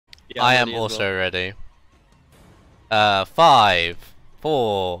Yeah, I I'm am ready as also well. ready. 5,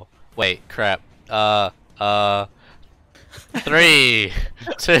 4. Wait, crap. 3,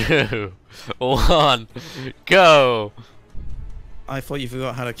 2, 1, go! I thought you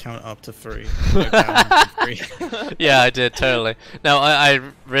forgot how to count up to 3. Like down to 3. Yeah, I did, totally. No, I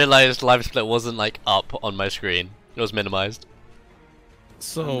realized live split wasn't like up on my screen. It was minimized.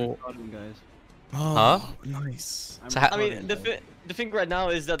 So, guys. oh, Huh? nice. I mean, the thing right now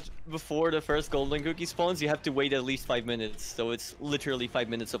is that before the first golden cookie spawns, you have to wait at least 5 minutes. So it's literally 5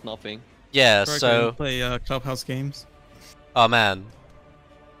 minutes of nothing. Yeah, Sorry, so... play Clubhouse games. Oh man.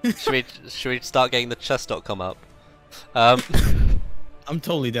 should we start getting the chess.com up? I'm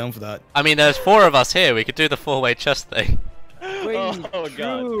totally down for that. I mean, there's 4 of us here. We could do the 4-way chess thing. Wait, oh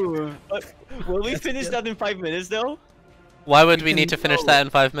god. Will we finish that in 5 minutes though? Why would You we can need to finish go. that in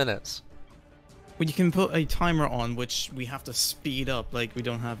 5 minutes? Well, you can put a timer on, which we have to speed up, like we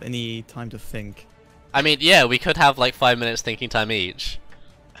don't have any time to think. I mean, yeah, we could have like 5 minutes thinking time each.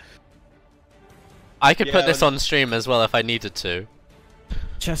 I could put Yeah, this on stream as well if I needed to.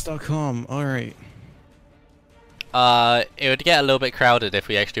 Chess.com, alright. It would get a little bit crowded if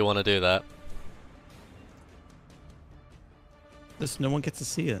we actually want to do that. Just no one gets to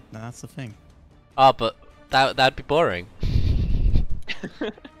see it. That's the thing. Ah, but that'd be boring.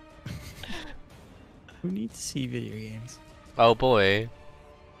 Who needs to see video games? Oh boy.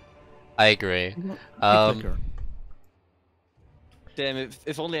 I agree. Clicker. Damn,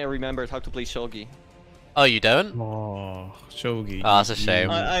 if only I remembered how to play shogi. Oh, you don't? Oh, shogi. Oh, that's a shame.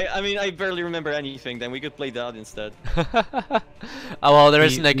 I mean, I barely remember anything. Then we could play that instead. Oh well, there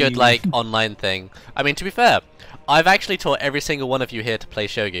isn't a good like online thing. I mean, to be fair, I've actually taught every single one of you here to play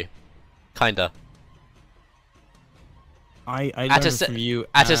shogi. Kinda. I At learned a it from you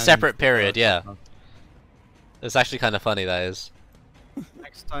at a and- separate period, yeah. It's actually kind of funny, that is.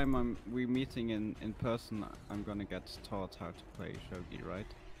 Next time we meeting in person, I'm gonna get taught how to play shogi, right?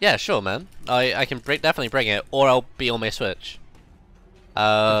 Yeah, sure, man. I can definitely bring it, or I'll be on my Switch.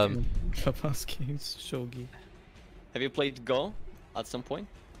 Clubhouse games, shogi. Have you played Go at some point?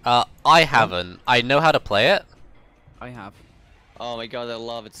 I haven't. I know how to play it. I have, Oh my god, I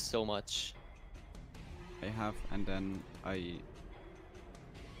love it so much. and then I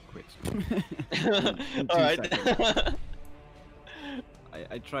quit. In 2 Alright. seconds.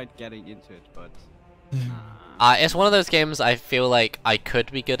 I tried getting into it, but It's one of those games I feel like I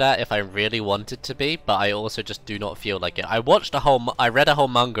could be good at if I really wanted to be, but I also just do not feel like it. I read a whole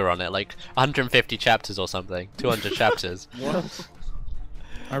manga on it, like 150 chapters or something, 200 chapters. what?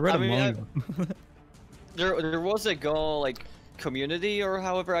 I read I a mean, manga. There was a Go like community or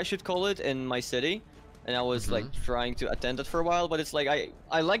however I should call it in my city, and I was like trying to attend it for a while. But it's like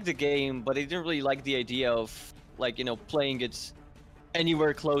I like the game, but I didn't really like the idea of like playing it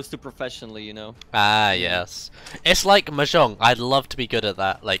anywhere close to professionally, Ah, yes. It's like Mahjong. I'd love to be good at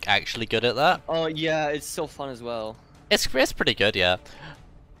that, like actually good at that. Oh yeah, it's so fun as well. It's pretty good, yeah.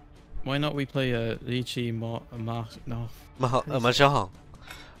 Why not we play a Lychee no. Mahjong.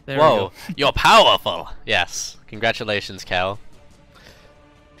 There we Whoa, go. you're powerful. Yes, congratulations, Cal.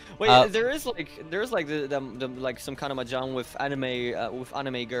 Wait, there's like the like some kind of mahjong with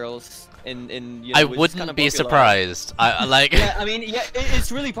anime girls in I which is wouldn't kinda be popular. surprised. I like. Yeah, I mean, yeah,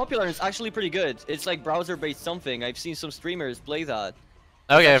 it's really popular. And it's actually pretty good. It's like browser-based something. I've seen some streamers play that.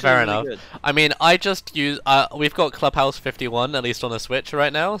 Okay, actually fair really enough. good. I mean, I just use. We've got Clubhouse 51 at least on the Switch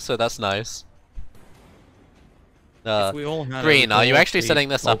right now, so that's nice. If we all had Green, are you actually a setting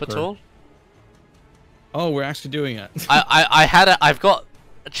this up at poker- all? Oh, we're actually doing it. I've got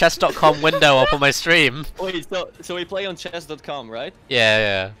a chess.com window up on my stream. Wait, so we play on chess.com, right?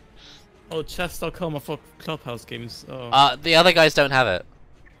 Yeah, Oh, chess.com. I thought Clubhouse games. Oh. yeah. The other guys don't have it.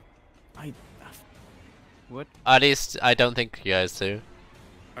 What? At least I don't think you guys do.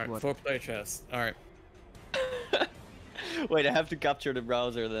 Alright, What? 4-player chess. Alright. Wait, I have to capture the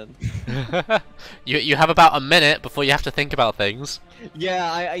browser then. You have about a minute before you have to think about things.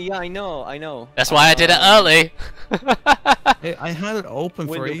 Yeah, I know. That's why I did it early. Hey, I had it open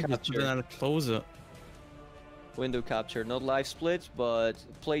for Window ages, but capture. then I had to close it. Window capture, not live split, but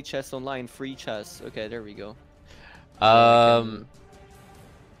play chess online, free chess. Okay, there we go.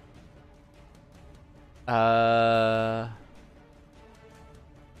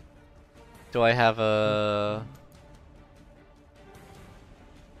 Do I have a?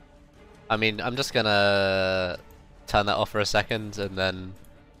 I mean, I'm just gonna turn that off for a second and then.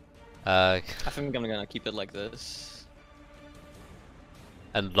 I think I'm gonna keep it like this.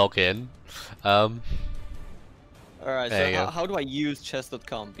 And log in. Alright, There so you go. how do I use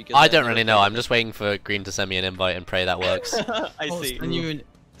chess.com? Because I I've don't never really know. played I'm just waiting for Green to send me an invite and pray that works. it. I Oh, see.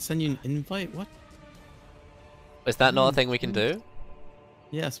 send you an invite? What? Is that not a thing we can do?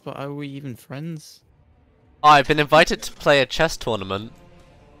 Yes, but are we even friends? Oh, I've been invited to play a chess tournament.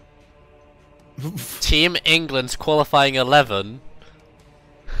 Team England's qualifying 11.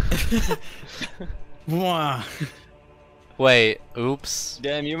 Wow. Wait, oops.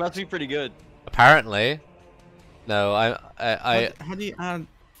 Damn, you must be pretty good. Apparently. No, How do you add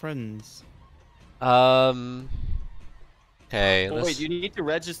friends? Okay, Oh, let's... wait, you need to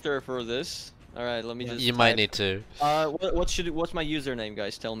register for this. All right, let me just. You might type. need to. What's my username,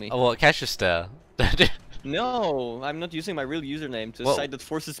 guys? Tell me. Oh, well, Cashester. No, I'm not using my real username to a What? site that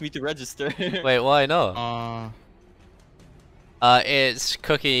forces me to register. Wait, why not? It's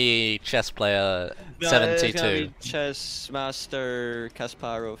Cookie Chess Player No, 72. It's gonna be Chess Master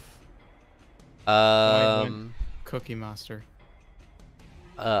Kasparov. Cookie Master.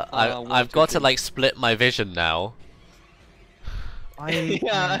 I've got to like split my vision now.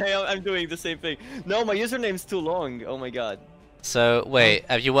 I'm doing the same thing. No, my username's too long. Oh my god. So wait,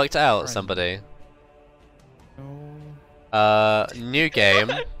 have you worked out somebody? New game.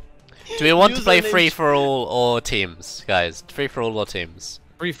 Do we want to play free for all or teams, guys? Free for all or teams?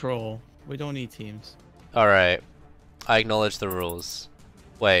 Free for all. We don't need teams. Alright. I acknowledge the rules.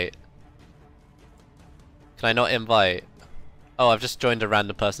 Wait. Can I not invite? Oh, I've just joined a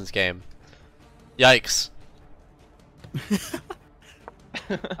random person's game. Yikes.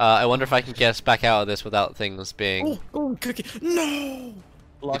 I wonder if I can guess back out of this without things being... Oh, Cookie! No!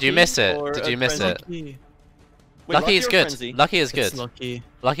 Did you miss it? Did you miss it? Lucky. Wait, Lucky is or good. Frenzy? Lucky is good. It's lucky.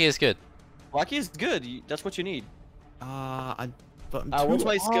 Lucky is good. Lucky is good. That's what you need. But What's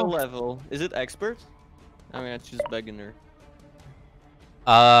my skill level? Is it expert? I'm gonna choose beginner.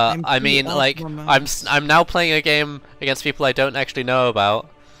 I'm I too mean, off like, my I'm now playing a game against people I don't actually know about.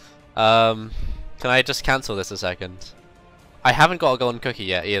 Can I just cancel this a second? I haven't got a golden cookie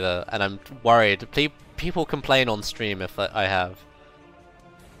yet either, and I'm worried. People complain on stream if I have.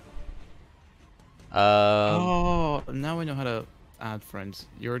 Oh, now I know how to add friends.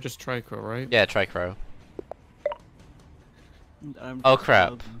 You're just Trico, right? Yeah, Tricro. I'm Oh just crap.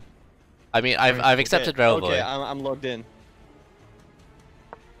 Belgian. I mean, I've accepted Railboy. Okay, I'm logged in.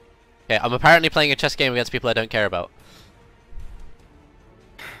 Okay, I'm apparently playing a chess game against people I don't care about.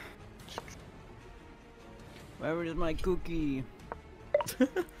 Where is my cookie?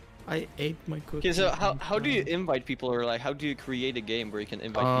 I ate my cookie. Okay, so how do you invite people, or like how do you create a game where you can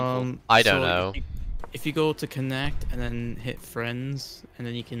invite people? I don't know. If you go to connect and then hit friends, and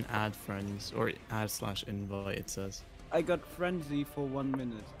then you can add friends or add/invite, it says. I got frenzy for 1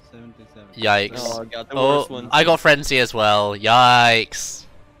 minute 77. Yikes. Oh god, the worst one. I got frenzy as well. Yikes.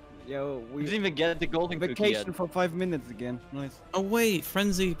 Yo, We we didn't even get the golden cookie yet. vacation for 5 minutes again. Nice. Oh wait,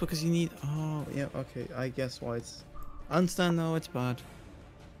 frenzy because you need. Oh yeah, okay. I guess why it's. I understand now. It's bad.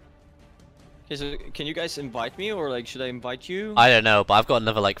 Okay, so can you guys invite me, or like should I invite you? I don't know, but I've got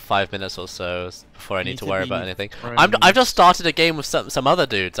another like 5 minutes or so before I need to worry about anything. friends. I've just started a game with some other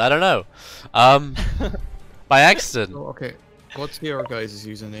dudes. I don't know. By accident. Oh, okay. What's your guys'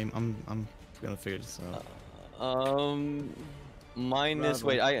 username? I'm gonna figure this out. Mine is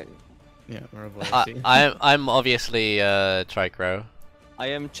Bravo. Yeah, wherever I'm obviously Tricro. I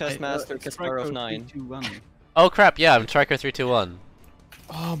am Chess Master It's Kasparov Trico 9. 321. Oh crap! Yeah, I'm Tricro 321.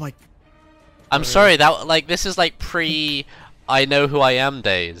 Oh my. I'm sorry. That like this is like pre I know who I am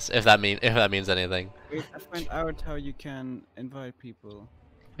days. If that means anything. Wait, I find out how you can invite people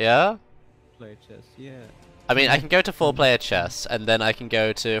Yeah. to play chess. Yeah. I mean, I can go to 4-player chess, and then I can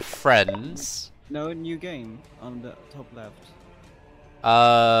go to friends. No, new game on the top left.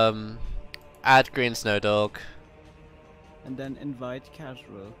 Add green snow dog. And then invite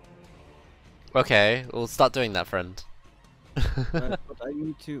casual. Okay, we'll start doing that, friend. But I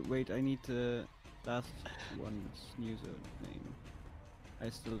need to wait. I need the last one's username. I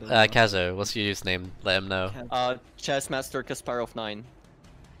still don't. know. Kazo, what's your username? Let him know. Chess Master Kasparov 9.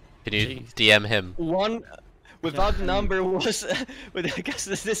 Can you Jeez. DM him? One without Yeah. number was. I guess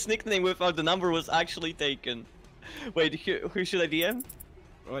this nickname without the number was actually taken. Wait, who should I DM?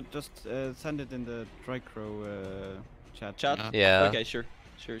 Or just send it in the Tricro chat. Chat? Yeah. Okay, sure.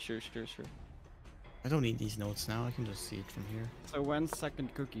 Sure. I don't need these notes now. I can just see it from here. So when's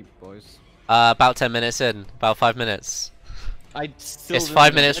second cookie, boys? About 10 minutes in. About 5 minutes. I still. It's didn't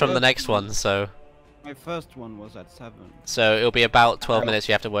 5 get minutes it. from the next one, so My first one was at 7. so it'll be about 12 minutes.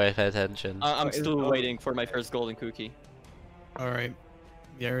 You have to pay attention. I'm Oh, is still it- waiting for my first golden cookie. All right.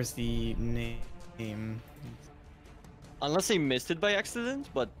 There's the name. Unless I missed it by accident,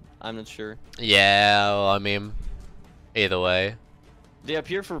 but I'm not sure. Yeah, well, I mean, either way. They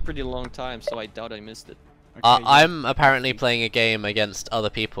appear for a pretty long time, so I doubt I missed it. Okay, I'm apparently playing a game against other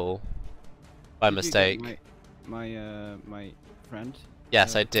people by did you get mistake. My friend.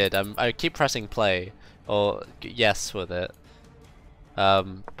 Yes, I Uh, did. I keep pressing play or yes with it.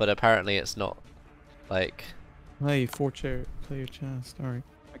 But apparently it's not like. Hey, player chest. Alright.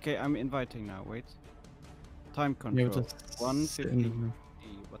 Okay, I'm inviting now. Wait. Time Yeah, control. just 150.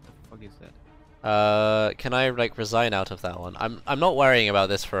 What the fuck is that? Can I like resign out of that one? I'm not worrying about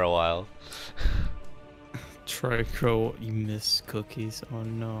this for a while. Tricro, you miss cookies. Oh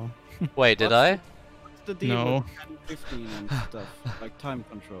no. Wait, did I? What's the deal No. with 10, 15 and stuff? Like time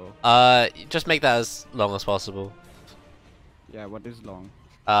control. Just make that as long as possible. Yeah, what is long?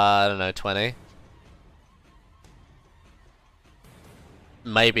 I don't know, 20.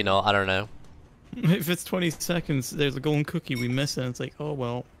 Maybe not. I don't know. If it's 20 seconds, there's a golden cookie, we miss it, and it's like, oh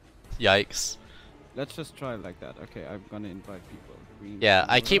well. Yikes. Let's just try it like that. Okay, I'm gonna invite people. Green Yeah,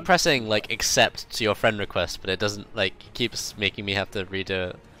 I keep Nora. pressing like accept to your friend request, but it doesn't like it keeps making me have to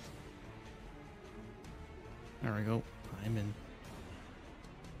redo it. There we go. I'm in.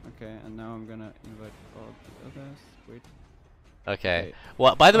 Okay, and now I'm gonna invite all the others. Wait. Okay.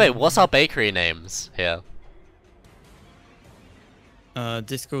 Well, by the way, what's our bakery names here?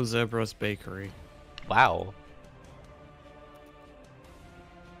 Disco Zebra's Bakery. Wow.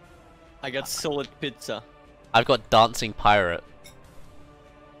 I got solid pizza. I've got dancing pirate.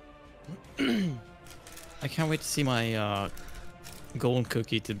 I can't wait to see my golden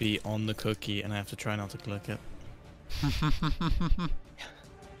cookie to be on the cookie, and I have to try not to click it.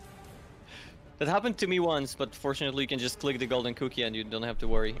 That happened to me once, but fortunately you can just click the golden cookie and you don't have to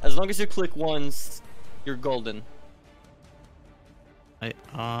worry. As long as you click once, you're golden.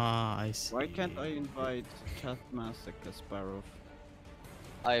 I see. Why can't I invite Chatmaster Kasparov?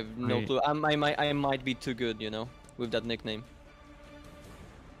 I have no Wait. clue. I might be too good, you know, with that nickname.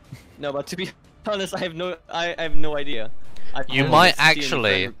 No, but to be honest, I have no idea. You haven't might seen any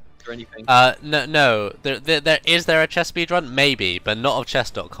actually. friend or anything. No. Is there a chess speedrun? Maybe, but not of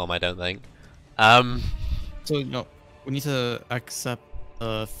chess.com. I don't think. So no, we need to accept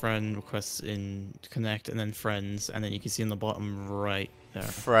friend requests in Connect and then friends, and then you can see on the bottom right there.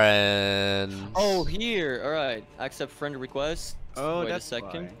 Friends. Oh, here. All right. Accept friend request. Oh, Wait that's a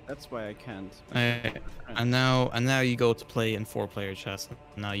second. why. That's why I can't. And now you go to play in 4-player chess.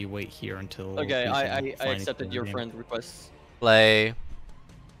 Now you wait here until. Okay, we I can find accepted a your game. friend request. Play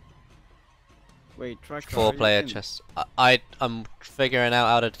Wait, track. 4-player chess. I'm figuring out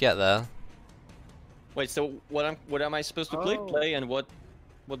how to get there. Wait, so what am I supposed to click? Oh. Play and what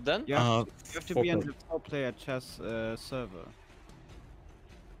then? Yeah, you have to be on 4-player. the 4-player chess server.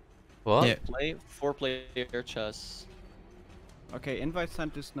 What? Yeah. Play 4-player chess. Okay, invite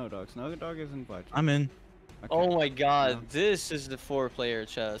sent to Snowdog. Snowdog is invited. I'm in. Okay. Oh my god, Yeah. this is the 4-player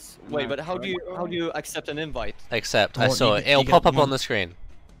chess. Wait, Now but how do you accept an invite? Accept. I Oh, saw you it. get- It'll you get pop up one- on the screen.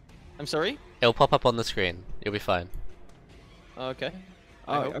 I'm sorry? It'll pop up on the screen. You'll be fine. Okay.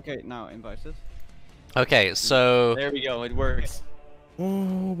 I Oh, hope. okay, now invited. Okay, so There we go, it works.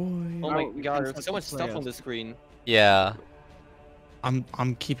 Oh boy. Oh Now my we god, can there's set so the much stuff on players. the screen. yeah.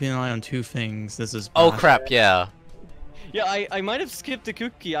 I'm keeping an eye on two things. This is. Oh bad. crap! Yeah. Yeah, I might have skipped the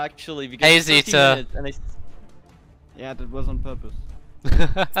cookie actually because Hey, it's 13 Zeta. minutes and I Yeah, that was on purpose.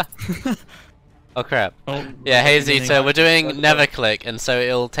 Oh crap. Oh. Yeah, hey Everything- Zeta, we're doing Let's go. Neverclick, and so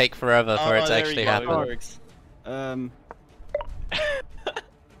it'll take forever for it to there actually you go, happen. It works.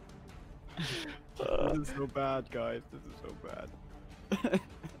 This is so bad, guys. This is so bad.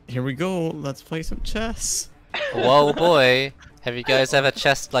 Here we go. Let's play some chess. Whoa boy, have you guys ever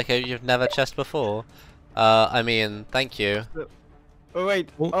chessed like you've never chessed before? I mean, thank you. Oh wait.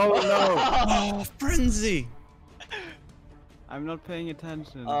 Oh. Oh no. Oh, frenzy! I'm not paying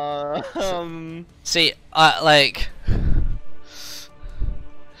attention. See, like,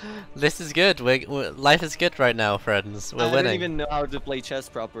 this is good. Life is good right now, friends. We're I winning. don't even know how to play chess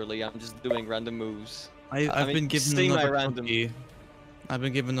properly. I'm just doing random moves. I've mean, been given see my another random. cookie. I've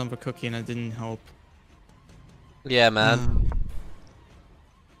been given another cookie and it didn't help. Yeah, man.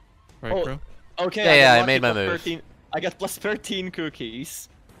 Right, Oh. bro? Okay. Yeah, got I made my lucky, move. plus 13 I got plus 13 cookies.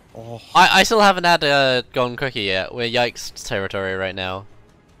 Oh. I still haven't had a golden cookie yet. We're yikes territory right now.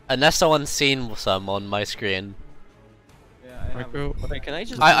 Unless someone's seen some on my screen. Yeah, I Right, have. bro. Wait, can I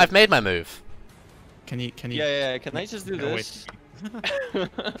just? I've made my move. Can you? Yeah. Can I just do No, wait. this?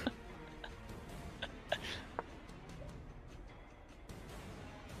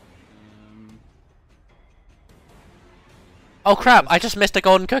 Oh crap! I just missed a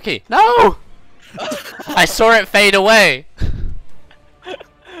golden cookie. No! I saw it fade away.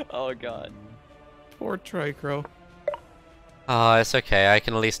 Oh god. Poor Tricro. Oh, it's okay. I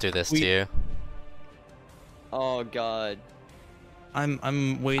can at least do this to We- you. Oh god.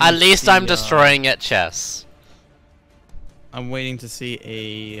 I'm waiting. At to least see, I'm destroying at chess. I'm waiting to see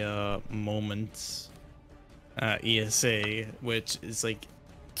a moment at ESA, which is like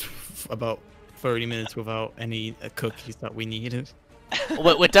about 30 minutes without any cookies that we needed.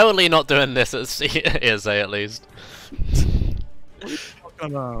 We're totally not doing this at ESA at least. What are you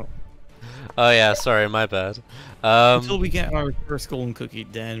talking about? Oh yeah, sorry, my bad. Until we get our first golden cookie,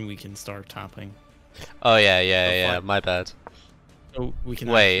 then we can start tapping. Oh yeah, my bad. So we can.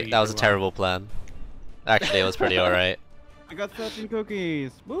 Wait, that was a rely- terrible plan. Actually, it was pretty alright. I got 13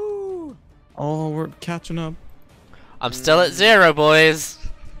 cookies. Woo! Oh, we're catching up. I'm still at 0, boys.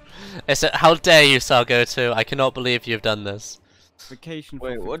 How dare you, Sargo2? I cannot believe you've done this. Vacation. For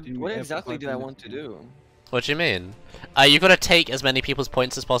Wait, what 15 what every exactly 5 do I minutes. want to do? What do you mean? You've got to take as many people's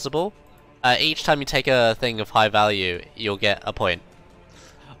points as possible. Each time you take a thing of high value, you'll get a point.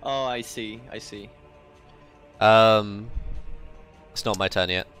 Oh, I see. I see. It's not my turn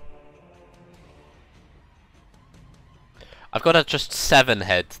yet. I've got to just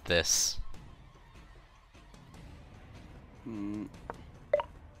 7-head this. Hmm.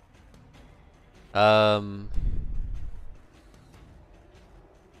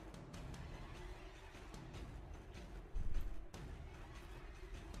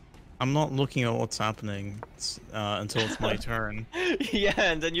 I'm not looking at what's happening until it's my turn. Yeah,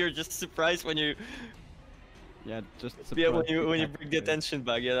 and then you're just surprised when you Yeah, just. yeah when surprised you me bring the actually. attention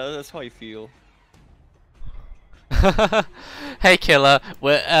back. Yeah, that's how I feel. Hey Killer,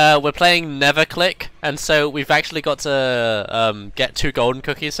 we're playing Neverclick, and so we've actually got to get 2 golden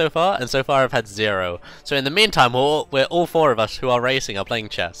cookies so far, and so far I've had 0. So in the meantime, we're all 4 of us who are racing are playing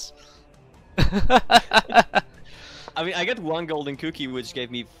chess. I mean, I got 1 golden cookie, which gave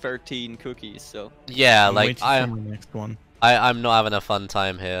me 13 cookies. So Yeah, I'm like waiting for my next one. I'm not having a fun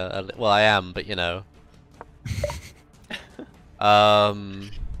time here. Well, I am, but you know.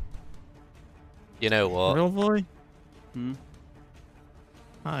 You know what? Real boy? Hmm.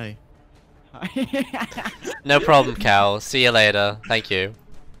 Hi. No problem, Cal. See you later. Thank you.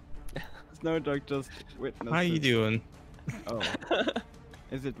 Snow Dog just witnessed. How you it. doing? Oh.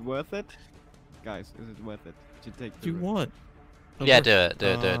 Is it worth it? Guys, is it worth it to take the Do risk? what? Yeah, do it. Do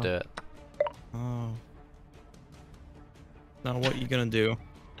it. Oh. Now what you gonna do?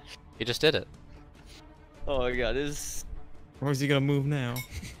 You just did it. oh my god, this. Or is he gonna move now?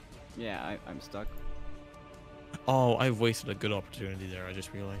 Yeah, I'm stuck. Oh, I've wasted a good opportunity there. I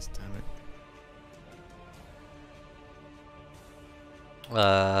just realized. Damn it.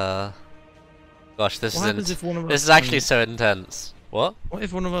 Gosh, this What happens is if one of us this is actually can- so intense. What? What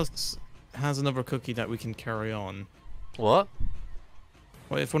if one of us has another cookie that we can carry on? What?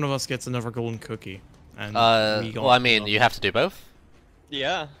 What if one of us gets another golden cookie? And we got Well, I mean, you have to do both.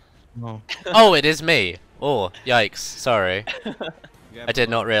 Yeah. Oh. Oh, it is me. Oh, yikes. Sorry. Yeah, I did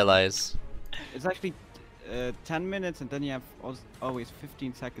not realize. It's actually 10 minutes, and then you have always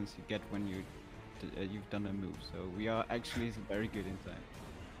 15 seconds you get when you've done a move. So we are actually very good in time.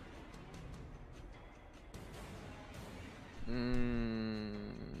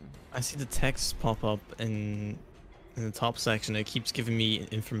 I see the text pop up in the top section. It keeps giving me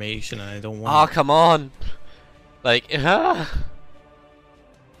information and I don't Oh, want it. come on. Like, yeah,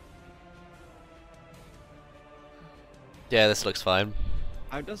 this looks fine.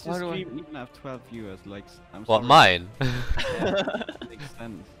 How does Why this do I- stream even have 12 viewers? Like, I'm What, sorry. mine? Yeah, makes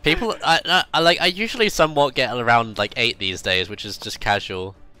sense. People, I usually somewhat get around like 8 these days, which is just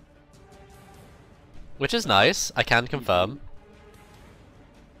casual. Which is nice, I can confirm.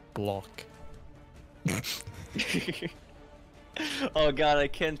 Block. oh god, I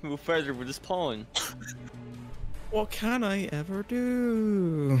can't move further with this pawn. What can I ever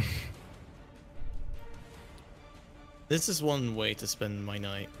do? This is one way to spend my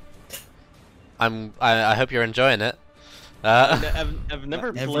night. I hope you're enjoying it. I've never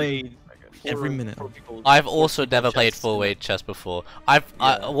Every- played. every four- minute. four people- I've four also people never played chess. 4-way chess before.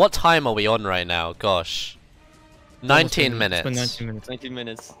 Yeah. What time are we on right now? Gosh. 19 It's minutes. been 19 minutes. 19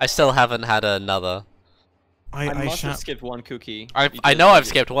 minutes. I still haven't had another. I I must have shat. skipped 1 cookie. I because know I've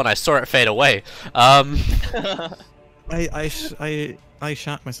skipped one. I saw it fade away. I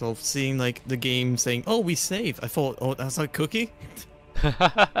shat myself seeing like the game saying, "Oh, we saved." I thought, "Oh, that's a cookie."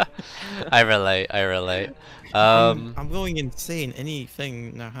 I relate. I'm going insane.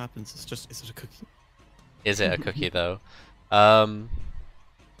 Anything that happens, is it a cookie? Is it a cookie though?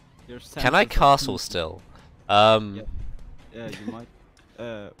 Your Can I senses of castle peace- still? Yeah, you might.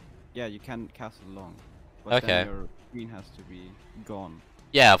 Yeah, you can castle along. But Okay. then your queen has to be gone.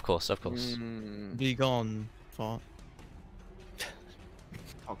 Yeah, of course. Mm, Be gone, thought.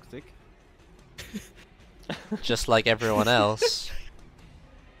 Toxic. Just like everyone else.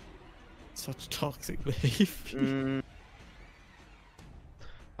 Such toxic behavior. Mm,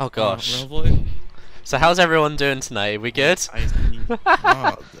 Oh gosh. Revoy? So how's everyone doing tonight? We good? I see.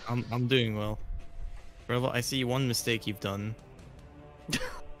 Ah, I'm doing well. Revoy, I see one mistake you've done.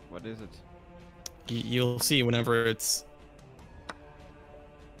 What is it? You'll see whenever it's.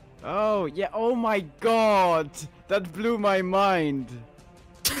 Oh yeah! Oh my god! That blew my mind.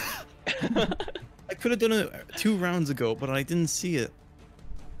 I could have done it 2 rounds ago, but I didn't see it.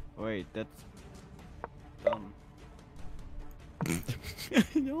 Wait, that's dumb.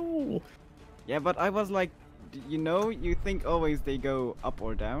 No. Yeah, but I was like, you know, you think always they go up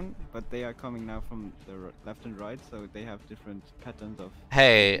or down, but they are coming now from the left and right, so they have different patterns of.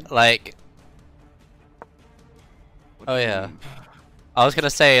 Hey, like, What oh do you yeah. mean? I was gonna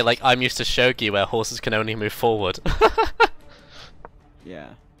say, like, I'm used to shogi where horses can only move forward. Yeah.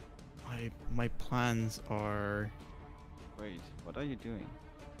 My plans are. Wait, what are you doing?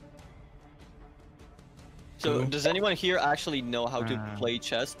 so Cool. does anyone here actually know how to Ah. play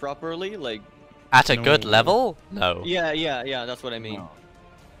chess properly? Like, At a good No. level? No. yeah, that's what I mean. No.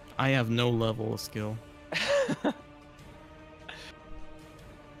 I have no level of skill.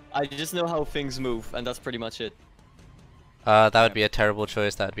 I just know how things move, and that's pretty much it. That would be a terrible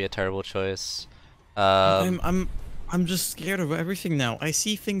choice. That would be a terrible choice. I'm just scared of everything now. I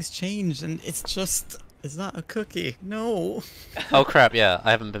see things change, and it's not a cookie. No. Oh crap! Yeah,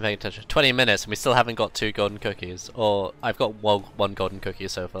 I haven't been paying attention. 20 minutes, and we still haven't got 2 golden cookies. Or I've got one golden cookie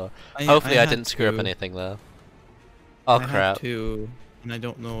so far. Hopefully, I had didn't screw up 2. anything there. Oh I had crap! 2, and I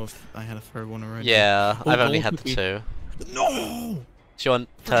don't know if I had a 3rd one already. Yeah, Oh, I've only golden had the cookie. 2. No. It's your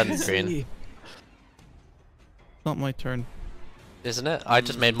turn, Crazy. Green, Not my turn. isn't it? I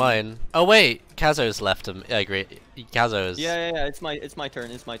just made mine. Oh wait, Kazo's left him. Yeah, great. Kazo's. Yeah, it's my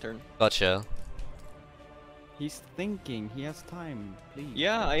turn. It's my turn. Gotcha. He's thinking. He has time. Please.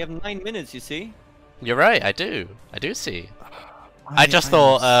 Yeah, I have 9 minutes. You see? You're right. I do. I do see. I just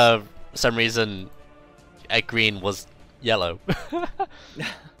thought, some reason, green was yellow.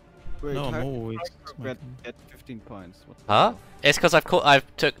 Wait, No, I'm how always. did I get 15 points? What the Huh? hell? It's because I've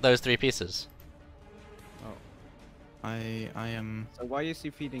took those 3 pieces. Oh. I am. So why is he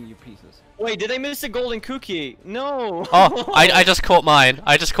feeding you pieces? Wait, did I miss a golden cookie? No. Oh, I just caught mine.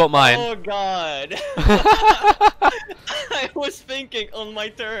 I just caught mine. Oh god. I was thinking on my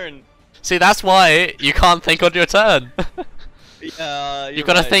turn. See, that's why you can't think on your turn. Yeah, You've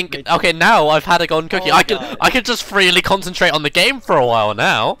got to think. Okay, now I've had a golden cookie. Oh, I can God. I can just freely concentrate on the game for a while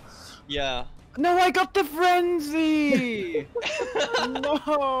now. Yeah. No, I got the frenzy!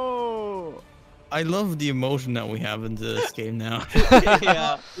 No! I love the emotion that we have into this game now.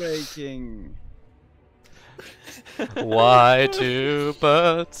 Yeah. Breaking. Why do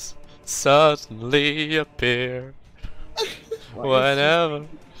birds suddenly appear whenever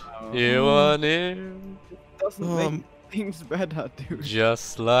you are near? Doesn't make things better, dude.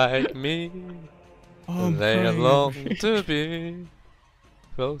 Just like me, I'm they crying. long to be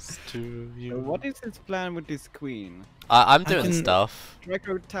close to So you. what is his plan with this queen? I'm I doing can- stuff.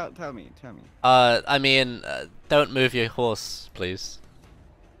 Draco, tell me. I mean, don't move your horse, please.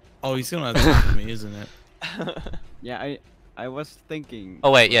 Oh, he's gonna attack me, isn't it? Yeah, I was thinking.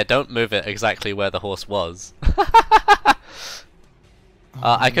 Oh wait, yeah, don't move it exactly where the horse was.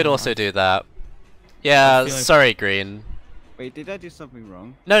 I could no, also do that. Yeah, feel like- sorry, Green. Wait, did I do something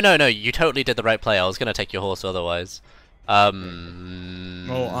wrong? No, you totally did the right play. I was gonna take your horse otherwise.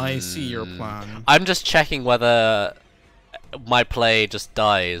 Oh, I see your plan. I'm just checking whether my play just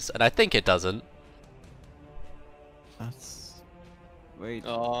dies, and I think it doesn't. That's. Wait.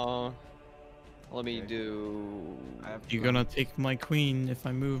 Let me Okay. do. I have You're gonna take my queen if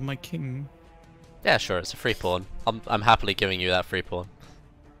I move my king. Yeah, sure, it's a free pawn. I'm happily giving you that free pawn.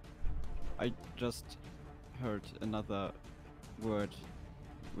 I just heard another word,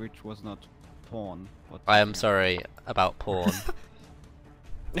 which was not pawn. But I am sorry about pawn.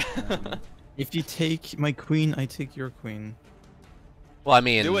 Um, If you take my queen, I take your queen. Well, I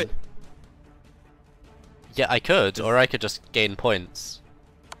mean, Do it. yeah, I could, or I could just gain points.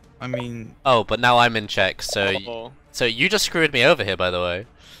 I mean, Oh, but now I'm in check, so Oh. so you just screwed me over here, by the way.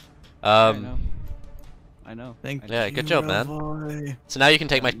 I know. I know. thank Yeah, you. good job, man. Roy. So now you can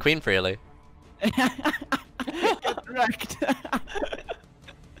take my queen freely. Get wrecked.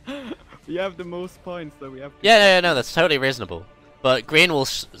 We have the most points, so we have. to- Yeah, no, that's totally reasonable. But green will.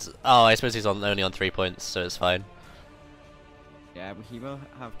 Oh, I suppose he's only on 3 points, so it's fine. Yeah, but he will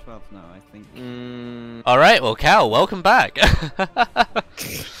have 12 now, I think. All right, well, Cal, welcome back.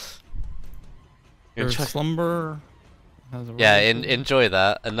 Your slumber Has a Yeah, rocket. enjoy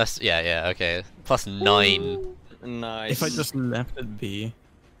that. Unless, yeah, okay. Plus 9. Nice. If I just left it be.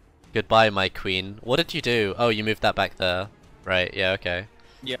 Goodbye, my queen. What did you do? Oh, you moved that back there. Right, yeah, okay.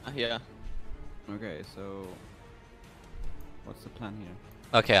 Yeah. Okay, so what's the plan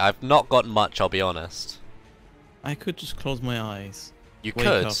here? Okay, I've not got much, I'll be honest. I could just close my eyes, You wake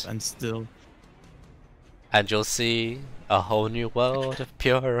could, up, and still. and you'll see a whole new world of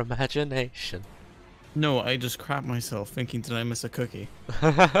pure imagination. No, I just crap myself thinking, did I miss a cookie?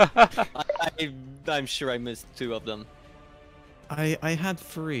 I'm sure I missed 2 of them. I had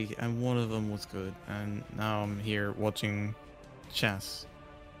 3, and one of them was good, and now I'm here watching chess.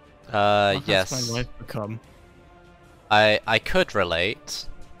 What has yes. my life become? I could relate.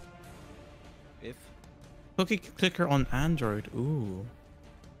 If Cookie clicker on Android. Ooh.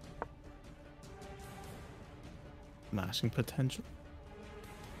 Mashing potential.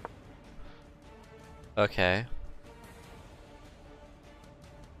 Okay.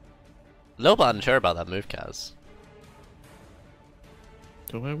 A little bit unsure about that move, Kaz.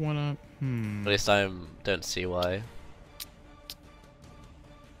 Do I wanna? At least I don't see why.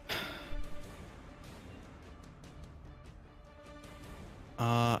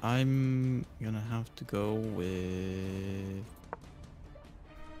 I'm gonna have to go with.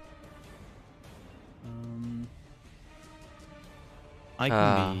 I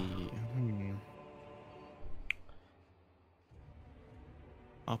can be.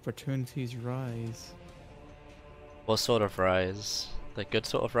 Opportunities rise. What sort of rise? The good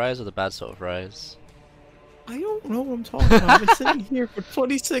sort of rise or the bad sort of rise? I don't know what I'm talking about. I've been sitting here for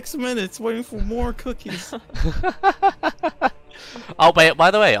 26 minutes waiting for more cookies. Oh wait,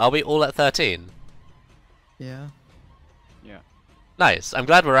 by the way, are we all at 13? Yeah. yeah, Nice. I'm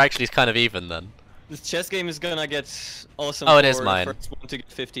glad we're actually kind of even then. This chess game is gonna get awesome. Oh, it is for mine. The first one to get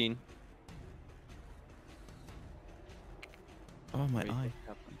 15. Oh my wait, eye. what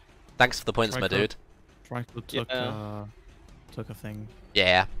happened? Thanks for the points, my Trico. dude. Trico Yeah. took a thing.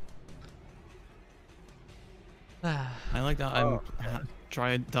 Yeah. I like that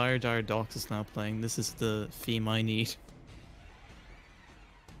Dire Docs is now playing. This is the theme I need.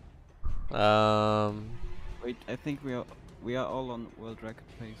 Wait, I think we are all on world record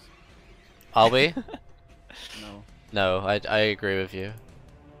pace. Are we? No. No, I agree with you.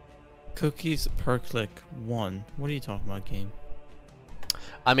 Cookies per click 1. What are you talking about, game?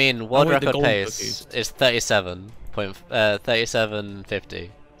 I mean, world wait, the record gold pace cookies. is 37.50.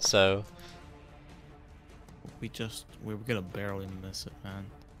 So We were gonna barely miss it, man.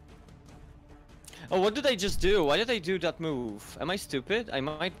 Oh, what did I just do? Why did I do that move? Am I stupid? I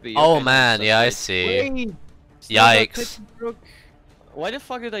might be. oh Okay, man, that's yeah, I right. see. Wait, Yikes. Why the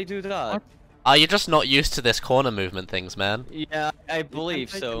fuck did I do that? What? Are you just not used to this corner movement things, man? Yeah, I you can believe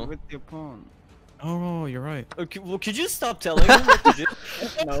take it so. with your pawn. Oh, you're right. Okay, well, could you stop telling me what to do?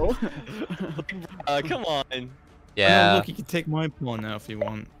 No. Come on. Oh, no, Yeah. look, you can take my pawn now if you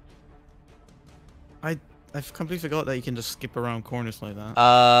want. I've completely forgot that you can just skip around corners like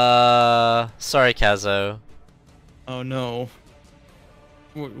that. Sorry, Kazo. Oh no.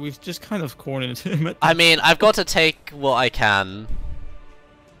 We've just kind of cornered him. I mean, I've got to take what I can.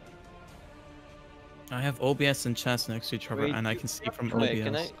 I have OBS and chess next to each other, Wait, and I can see from Wait,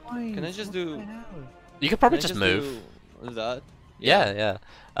 OBS. can I just do? You could probably can I just move. do that? Yeah.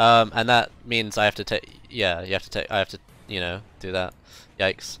 And that means I have to take. Yeah, you have to take. I have to, do that.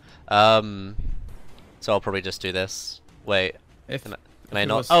 Yikes. So I'll probably just do this. Wait, If, can if I it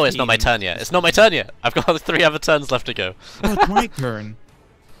not? was Oh, it's not my team- turn yet. It's not my turn yet. I've got 3 other turns left to go. Oh, it's my turn.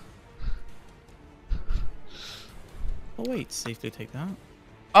 Oh wait, safely take that.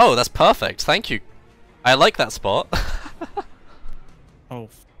 Oh, that's perfect. Thank you. I like that spot. Oh.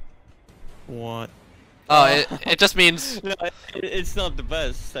 What? Oh, it just means. No, it's not the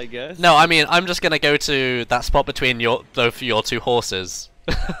best, I guess. No, I mean, I'm just gonna go to that spot between both your 2 horses.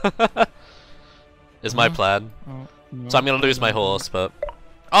 Is my Huh? plan. Oh, no, So I'm gonna lose my no. horse, but.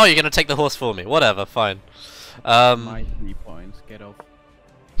 Oh, you're gonna take the horse for me. Whatever, fine. My 3 points. Get off.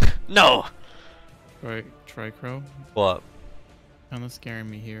 No! Right, Tricro. What? Kinda scaring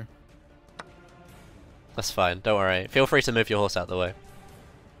me here. That's fine, don't worry. Feel free to move your horse out the way.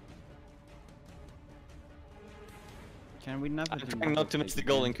 Can we never I'm do trying not to miss the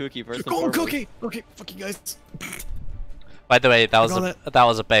golden cookie first and Golden foremost. cookie! Okay, fuck you guys. By the way, that was got that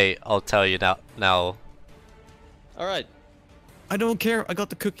was a bait. I'll tell you now. All right. I don't care. I got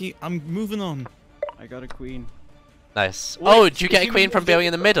the cookie. I'm moving on. I got a queen. Nice. Wait, Oh, did you get a you queen moved from being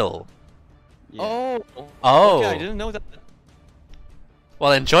in the middle? Yeah. Oh. Oh. Okay, I didn't know that.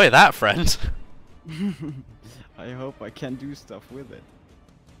 Well, enjoy that, friend. I hope I can do stuff with it.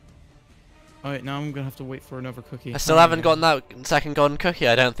 Alright, now I'm gonna have to wait for another cookie. I still haven't gotten that second golden cookie,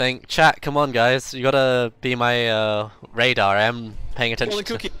 I don't think. Chat, come on guys, you gotta be my radar. I am paying attention Golden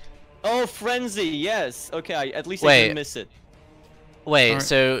cookie. Oh, frenzy. Yes. Okay. At least I Wait. didn't miss it. Wait, Alright.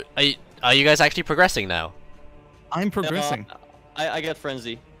 so are you guys actually progressing now? I'm progressing. I get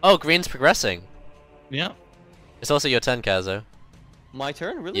frenzy. Oh, green's progressing. Yeah. It's also your turn, Kazo. My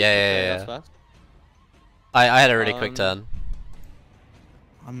turn, really? Yeah, Okay, yeah, that's yeah. fast. I had a really quick turn.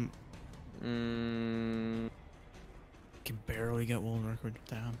 I'm Mm, can barely get world record.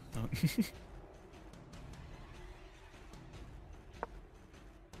 Damn. No.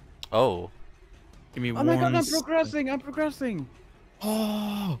 Oh. Give me Oh one. my god, I'm progressing! I'm progressing!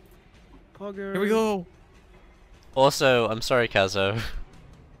 Oh, Pogger. here we go. Also, I'm sorry, Kazo.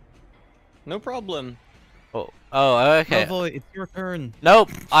 no problem. Oh, okay. Bravo, it's your turn.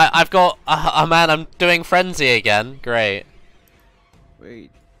 Nope, I've got. Man, I'm doing frenzy again. Great.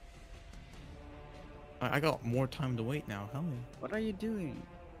 Wait, I got more time to wait now. Hell yeah. what are you doing?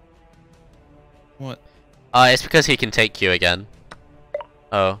 What? It's because he can take you again.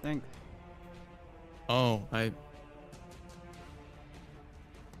 Oh. Thanks. Oh,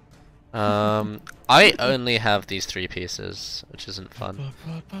 I only have these 3 pieces, which isn't fun.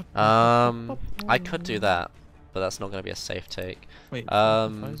 I could do that, but that's not gonna be a safe take. Wait.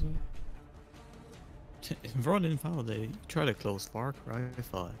 Um. Run invalidated. Try to close Far Cry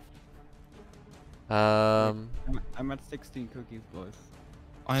 5. I'm at 16 cookies, boys.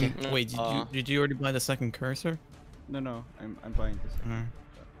 Wait. Did you already buy the second cursor? No, I'm buying this.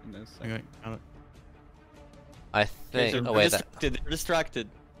 In a second. Okay. Got it. I Okay, think. so Oh wait, they're distracted.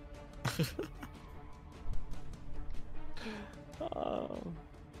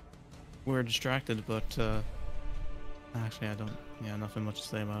 We're distracted, but actually, I don't. Yeah, nothing much to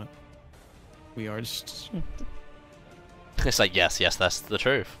say about it. We are just. it's like yes, that's the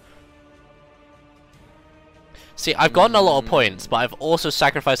truth. See, I've gotten a lot of points, but I've also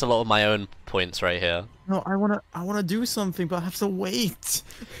sacrificed a lot of my own points right here. No, I wanna do something, but I have to wait.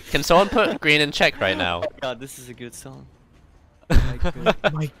 Can someone put green in check right now? God, this is a good song.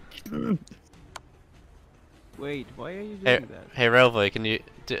 My. Wait, why are you doing Hey, that? hey Railboy, can you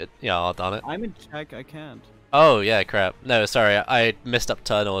do it? Yeah, I'll done it. I'm in check, I can't. Oh yeah, crap. No, sorry, I missed up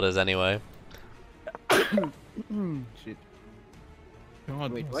turn orders anyway. Shit.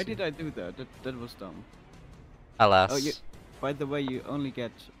 God, Wait, why did I do that? That was dumb. Alas. Oh, by the way, you only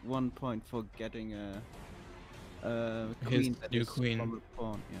get 1 point for getting a queen that new is queen. from a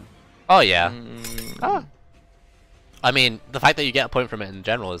pawn, yeah. Oh yeah. Mm, Ah. I mean, the fact that you get a point from it in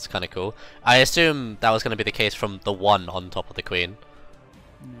general is kind of cool. I assume that was going to be the case from the 1 on top of the queen.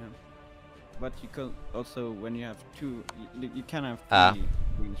 Yeah. But you can also, when you have 2, you can have 3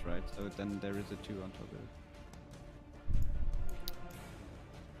 queens, right? So then there is a 2 on top of it.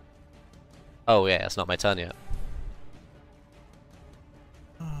 Oh yeah, it's not my turn yet.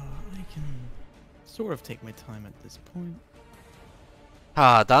 I can sort of take my time at this point.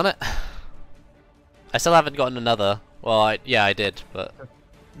 Ah, darn it. I still haven't gotten another. Well, yeah, I did, but...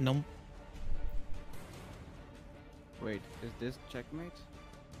 No. Wait, is this checkmate?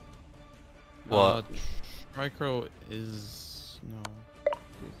 What? Tricro is no.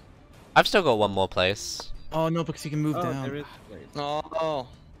 I've still got one more place. Oh no, because you can move Oh, down. there is a place. Oh.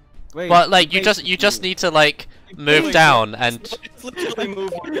 Wait, But, like, you wait, just need to, like, move Wait, down and... It's literally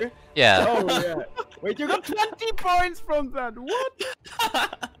move here. Yeah. Oh yeah. Wait, you got 20 points from that.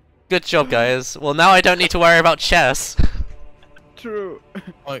 What? Good job, guys. Well, now I don't need to worry about chess. True.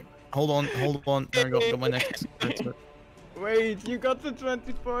 Like, hold on. There we go. Got my next. Wait, you got the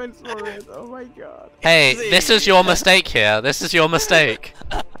 20 points for it. Oh my god. Hey, this is your mistake here. This is your mistake.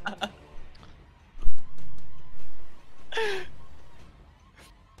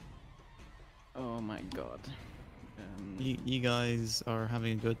 Oh my god. You guys are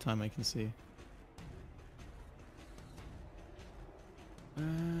having a good time, I can see.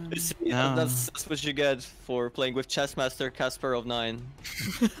 See, No. that's what you get for playing with Chessmaster Casper of 9.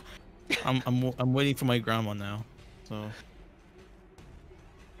 I'm waiting for my grandma now, so.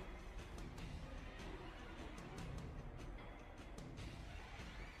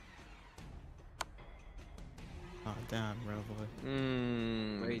 Oh damn, Rail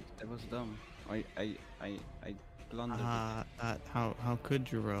Boy. Wait, that was dumb. I blundered. How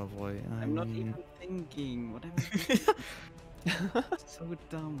could you, Rail Boy? I'm not even thinking. What am I thinking? So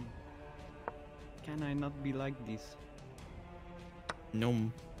dumb. Can I not be like this?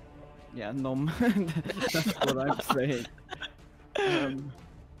 Gnome. Yeah, nom. That's what I'm saying.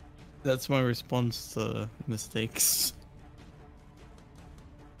 That's my response to mistakes.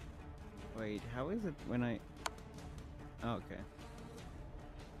 Wait, how is it when I... Oh, okay.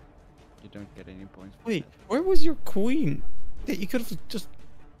 You don't get any points. For Wait, that. where was your queen? Yeah, you could have just.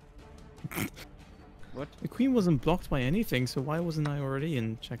 What? The queen wasn't blocked by anything, so why wasn't I already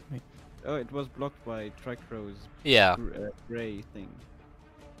in checkmate? Oh, it was blocked by Tricrow's Yeah. gray thing.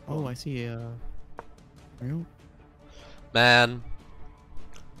 Oh, I see. Real? Man.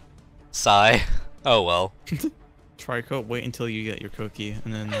 Sigh. Oh well. Trico, wait until you get your cookie,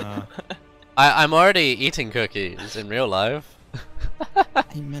 and then. I'm already eating cookies in real life. I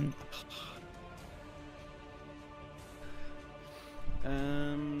meant.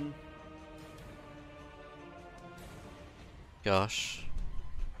 Gosh.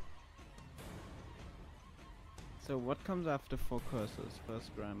 So what comes after 4 cursors?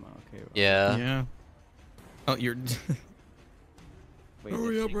 First grammar. Okay. Right. Yeah. Yeah. Oh, you're. Wait,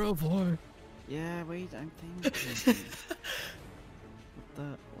 Hurry let's up, see. Ralph. Boy. Yeah. Wait. I'm thinking.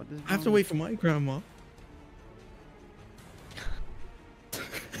 What is? I have to wrong wait for my grandma. with-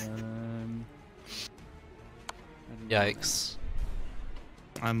 I don't know. Yikes.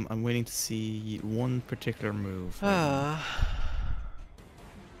 I'm waiting to see one particular move.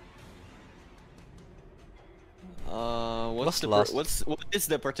 What is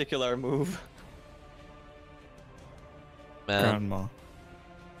the particular move? Man. Grandma.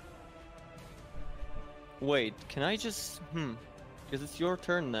 Wait, can I just because it's your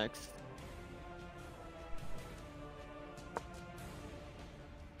turn next.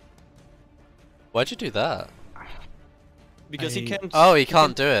 Why'd you do that? Because he I- can't. Oh, he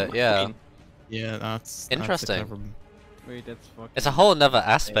can't do it, yeah. Queen. Yeah, that's Interesting. That's a clever... Wait, that's fucking. It's a whole nother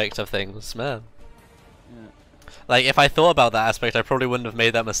aspect of things, man. Yeah. Like, if I thought about that aspect, I probably wouldn't have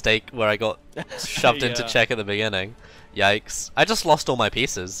made that mistake where I got shoved into Yeah. check at the beginning. Yikes. I just lost all my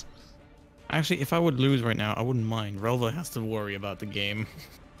pieces. Actually, if I would lose right now, I wouldn't mind. Relva has to worry about the game.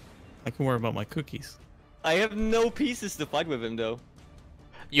 I can worry about my cookies. I have no pieces to fight with him though.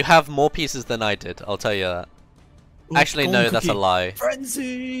 You have more pieces than I did, I'll tell you that. Ooh, Actually, no, golden that's a cookie. lie.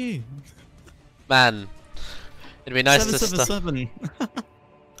 Frenzy! Man, it'd be nice to stop. 777.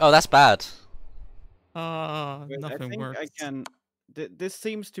 Oh, that's bad. Ah, Wait, I nothing think works. I can. This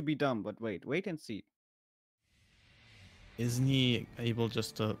seems to be dumb, but wait and see. Isn't he able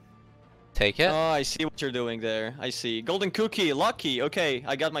just to... Take it? Oh, I see what you're doing there. I see. Golden cookie, lucky. Okay,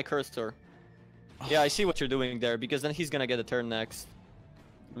 I got my cursor. Yeah, I see what you're doing there because then he's gonna get a turn next.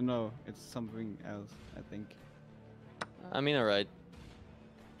 No, it's something else. I think. I mean, alright.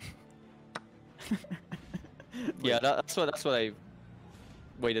 Yeah, that's what I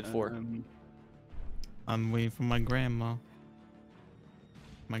waited for. I'm waiting for my grandma.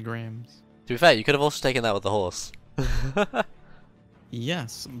 My grams. To be fair, you could have also taken that with the horse.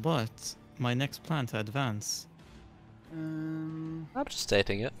 Yes, but my next plan to advance. I'm just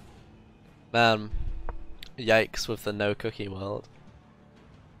stating it. Man, yikes with the no cookie world.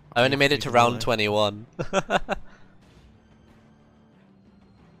 I only made it to round 21.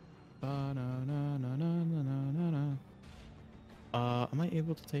 Am I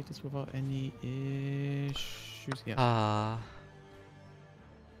able to take this without any issues? Yeah. Ah.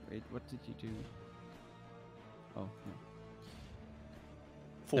 Wait, what did you do? Oh, no.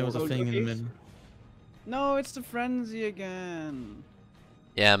 There was a Four thing in the cookies? middle. No, it's the frenzy again.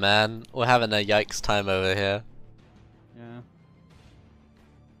 Yeah, man, we're having a yikes time over here. Yeah.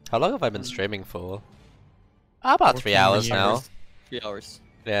 How long have I been streaming for? About 3 hours now. 3 hours.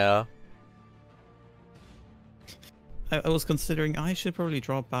 Yeah. I was considering I should probably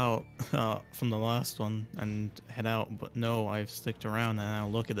drop out from the last one and head out, but no, I've sticked around and now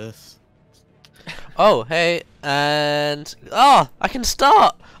look at this. Oh, hey, and... Oh, I can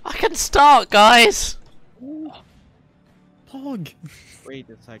start! I can start, guys! Pog! Wait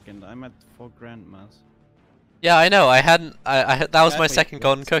a second, I'm at 4 grandmas. Yeah, I know, I hadn't... that was my Wait, second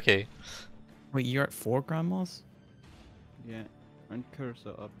golden what? cookie. Wait, you're at 4 grandmas? Yeah, and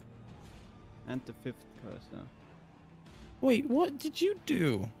cursor up. And the 5th cursor. Wait, what did you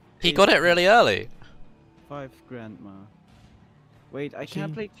do? He got it really early. 5 grandma. Wait, I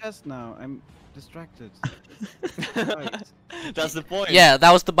can't play chess now. I'm distracted. Right. That's the point. Yeah,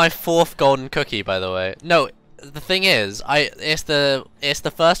 that was my 4th golden cookie, by the way. No, the thing is, it's the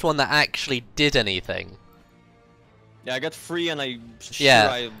first one that actually did anything. Yeah, I got 3 and I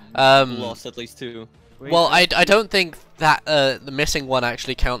Yeah, I lost at least 2. Wait, Well, I don't think that the missing one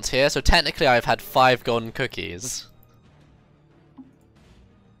actually counts here, so technically I've had 5 golden cookies.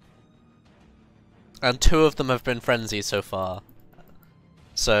 And 2 of them have been frenzies so far.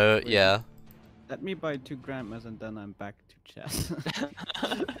 So, Wait. yeah. Let me buy 2 grandmas and then I'm back to chess.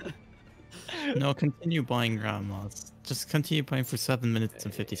 No, continue buying grandmas. Just continue playing for 7 minutes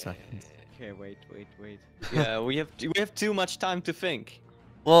and 50 seconds. Okay, wait. Yeah, we have too much time to think.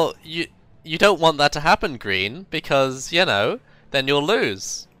 Well, you don't want that to happen, Green, because, you know, then you'll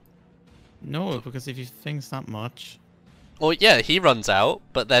lose. No, because if you think that much... Well, yeah, he runs out,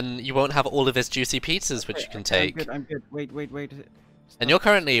 but then you won't have all of his juicy pizzas which you can take. I'm good. Wait. And you're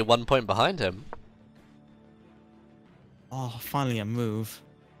currently 1 point behind him. Oh, finally a move.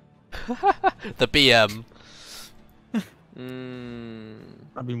 The BM.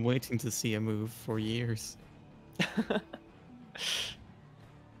 I've been waiting to see a move for years.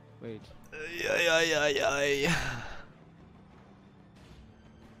 Wait. Ay.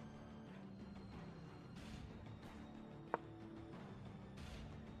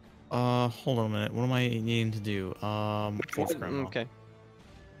 Hold on a minute. What am I needing to do? Fourth grandma. Okay.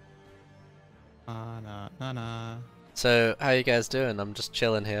 Na. So, how you guys doing? I'm just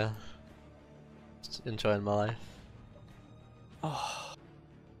chilling here. Just enjoying my life. Oh.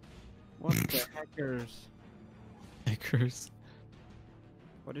 What the hackers? Hackers.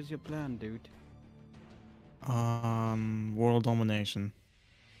 What is your plan, dude? World domination.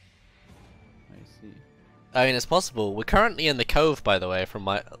 I see. I mean, it's possible. We're currently in the cove, by the way, from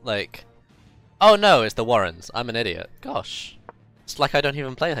my, like... Oh no, it's the Warrens. I'm an idiot. Gosh. It's like I don't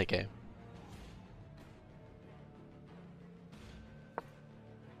even play that game.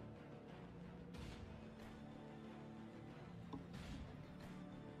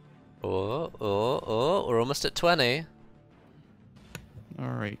 Oh, we're almost at 20.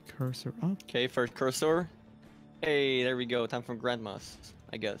 Alright, cursor up. Okay, first cursor. Hey, there we go. Time for grandmas,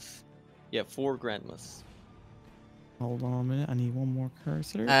 I guess. Yeah, 4 grandmas. Hold on a minute, I need one more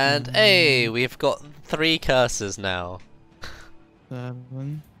cursor. And hey, we've got 3 cursors now.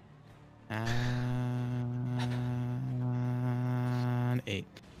 7 and 8.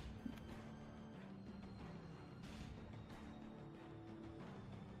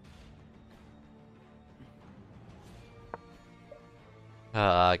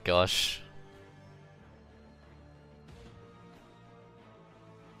 Ah, gosh.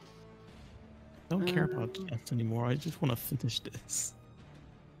 Don't care about chess anymore, I just want to finish this.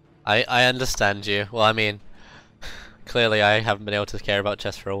 I understand you. Well, I mean, clearly I haven't been able to care about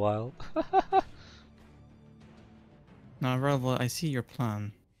chess for a while. Now, Relva, I see your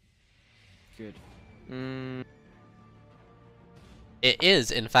plan. Good. It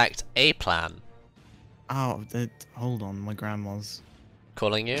is, in fact, a plan. Oh, hold on, my grandma's.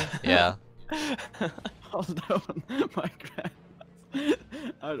 Calling you? Yeah. Hold on, my grandma's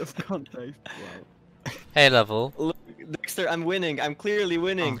out of context. Wow. Hey, Level. Look, Dexter, I'm winning. I'm clearly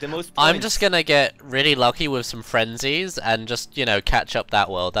winning. The most points. I'm just gonna get really lucky with some frenzies and just, you know, catch up that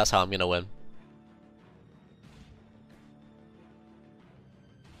world. That's how I'm gonna win.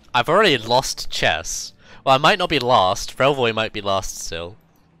 I've already lost chess. Well, I might not be lost. Relvoy might be lost still.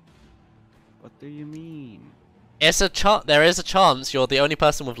 What do you mean? It's a there is a chance you're the only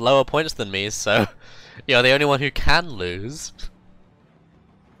person with lower points than me, so you're the only one who can lose.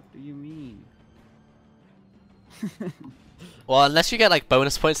 What do you mean? Well, unless you get like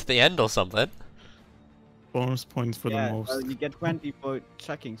bonus points at the end or something. Bonus points for the most. Well, you get 20 for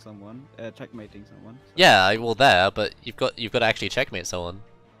checking someone, checkmating someone. So. Yeah, well there, but you've got to actually checkmate someone.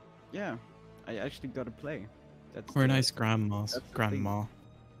 Yeah, I actually got to play. That's We're the- nice grandmas. that's the Grandma.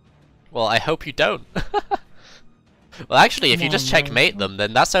 Well, I hope you don't. Well, actually, if Come you just on, checkmate them,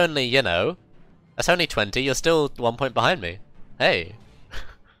 then that's only, you know, that's only 20. You're still 1 point behind me. Hey.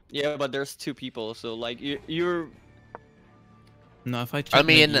 Yeah, but there's 2 people, so like you're. No, if I I checkmate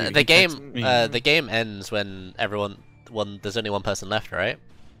mean, you, the you game, checkmate me. the game ends when there's only 1 person left, right?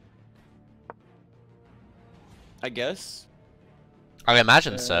 I guess. I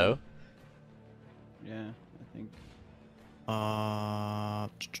imagine so. Yeah, I think.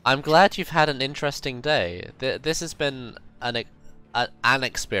 I'm glad you've had an interesting day. This has been an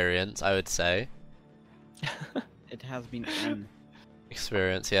experience, I would say. It has been an.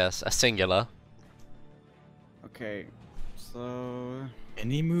 Experience, yes, a singular. Okay, so.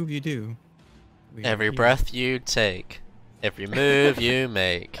 Any move you do. we are Every here. breath you take, every move you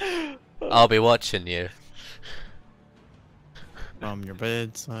make, I'll be watching you. From your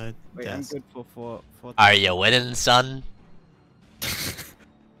bedside. Wait, I'm desk. good for four. Are you winning, son?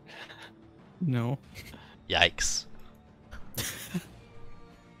 No. Yikes.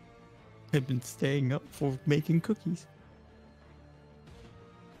 I've been staying up for making cookies.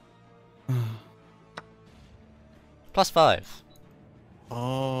 +5.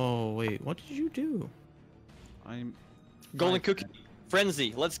 Oh, wait, what did you do? I'm. Golden five cookie. minutes.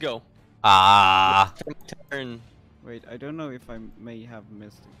 Frenzy. Let's go. Ah. Turn. Wait, I don't know if I may have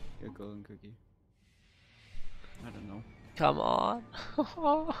missed a golden cookie. I don't know. Come on.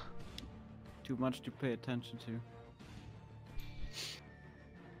 Too much to pay attention to.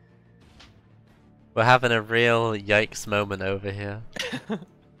 We're having a real yikes moment over here.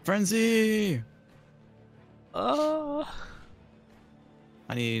 Frenzy! Oh.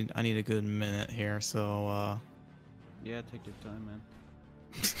 I need a good minute here, so Yeah, take your time, man.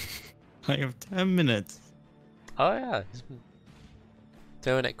 I have 10 minutes. Oh yeah, he's been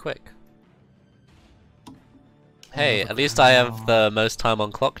doing it quick. Hey, at least I have the most time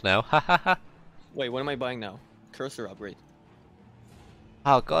on clock now. Ha ha ha. Wait, what am I buying now? Cursor upgrade.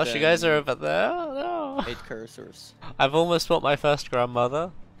 Oh gosh, you Then- guys are over there. No. 8 cursors. I've almost bought my first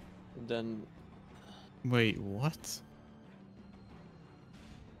grandmother. And then Wait, what?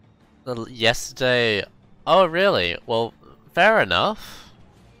 Yesterday. Oh really? Well, fair enough.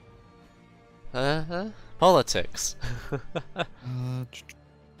 Politics.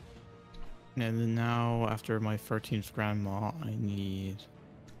 And then now, after my 13th grandma, I need...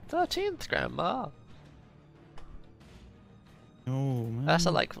 13th grandma. Oh, man. That's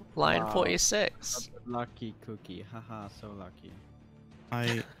at like line Wow. 46. Lucky cookie, haha, so lucky.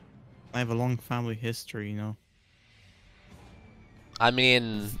 I have a long family history, you know. I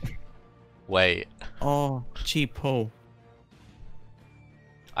mean, wait. Oh, cheapo.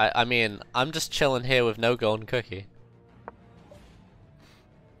 I mean, I'm just chilling here with no golden cookie.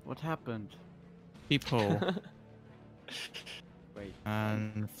 What happened? Cheapo. Wait.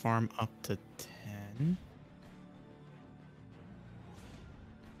 And farm up to 10.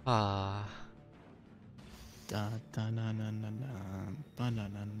 Ah. Da, da, na, na, na, na, ba, na, na,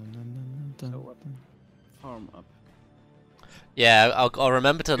 na, na, na, na, So what? Farm up. Yeah, I'll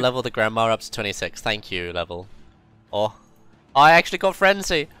remember to level the grandma up to 26. Thank you, level. Oh, I actually got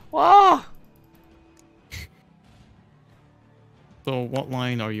frenzy. Whoa! So what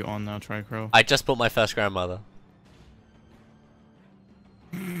line are you on now, Tricrow? I just bought my first grandmother.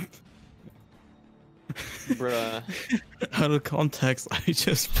 bruh. Out of context, I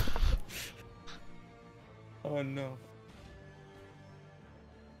just... Oh no.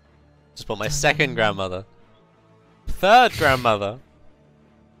 Just bought my second grandmother. Third grandmother.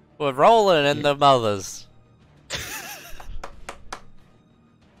 We're rolling in the mothers.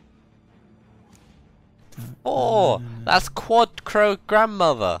 Four. That's quad crow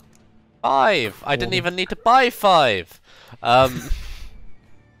grandmother. 5. I didn't even need to buy 5.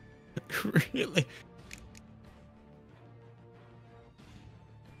 Really?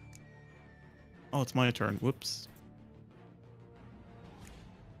 Oh, it's my turn. Whoops.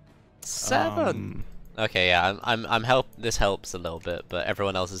 7. Okay, yeah, I'm help. This helps a little bit, but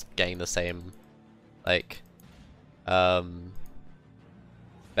everyone else is getting the same, like,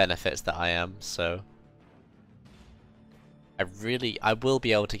 benefits that I am. So I will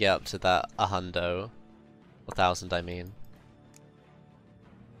be able to get up to that 1,000. I mean.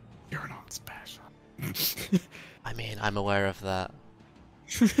 You're not special. I mean, I'm aware of that.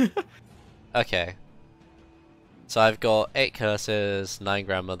 Okay. So I've got 8 curses, 9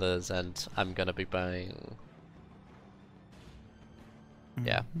 grandmothers, and I'm gonna be buying...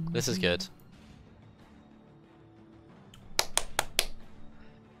 Yeah, this is good.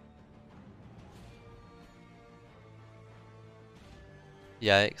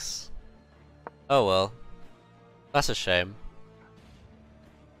 Yikes. Oh well. That's a shame.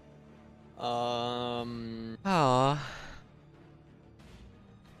 Oh.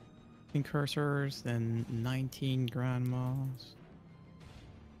 15 cursors, then 19 grandmas.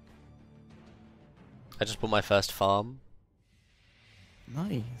 I just bought my first farm.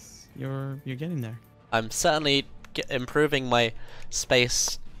 Nice. You're getting there. I'm certainly improving my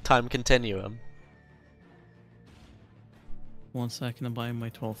space-time continuum. 1 second, I'm buying my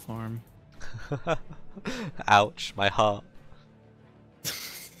 12th farm. Ouch, my heart.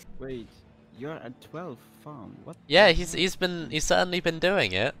 Wait, you're at 12 farm. What? Yeah, the he's heck? certainly been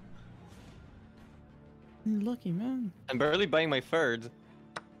doing it. Lucky man. I'm barely buying my third.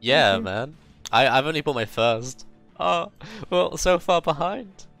 Yeah, Okay. man. I've only bought my first. Oh, well, so far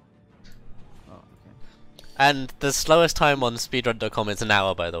behind. Oh, okay. And the slowest time on speedrun.com is an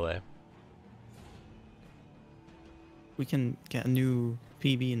hour, by the way. We can get a new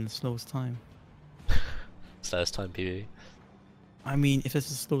PB in the slowest time. Slowest time PB. I mean, if it's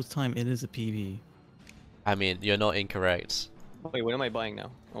the slowest time, it is a PB. I mean, you're not incorrect. Wait, what am I buying now?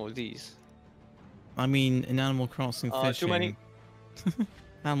 Oh, these. I mean, in Animal Crossing Too fishing... many.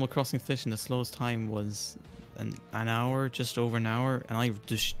 Animal Crossing fishing, the slowest time was an hour, just over an hour, and I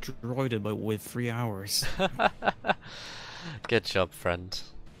destroyed it with 3 hours. Good job, friend.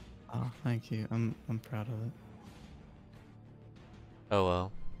 Oh, thank you. I'm proud of it. Oh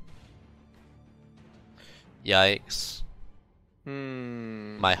well. Yikes.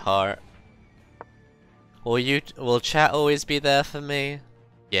 My heart. Will chat always be there for me?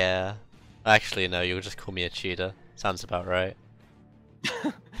 Yeah. Actually, no, you'll just call me a cheater. Sounds about right.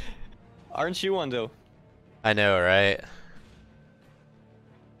 Aren't you one though? I know, right?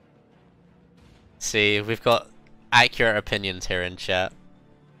 See, we've got accurate opinions here in chat.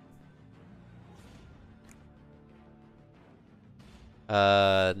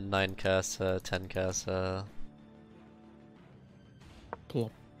 9 cursor, 10 cursor.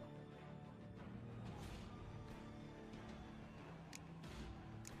 Plop.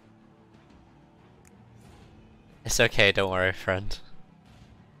 It's okay, don't worry, friend.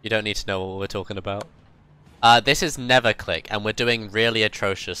 You don't need to know what we're talking about. This is Neverclick, and we're doing really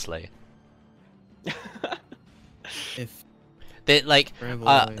atrociously. If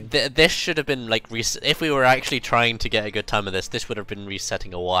This should have been like if we were actually trying to get a good time of this would have been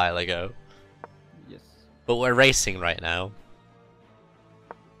resetting a while ago. Yes. But we're racing right now.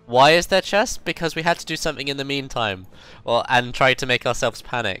 Why is there chess? Because we had to do something in the meantime, and try to make ourselves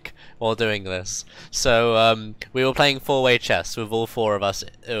panic while doing this. So we were playing 4-way chess with all 4 of us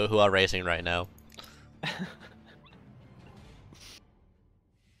who are racing right now.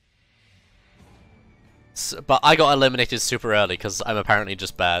 But I got eliminated super early because I'm apparently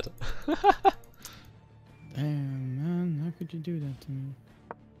just bad. Damn, man, how could you do that to me?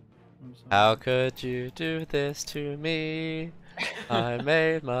 I'm sorry. How could you do this to me? I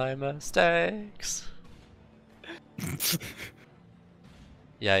made my mistakes.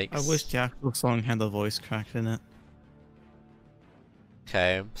 Yikes. I wish the actual song had a voice crack in it.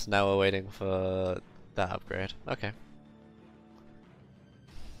 Okay, so now we're waiting for that upgrade. Okay.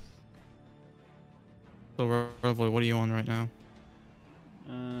 So, Revoy, what are you on right now?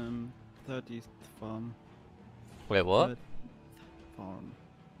 30th farm. Wait, what? 30th farm.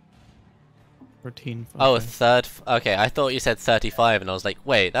 13. Oh, okay. third. Okay, I thought you said 35, and I was like,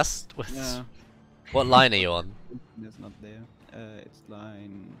 wait, that's. Yeah. What line are you on? It's not there. It's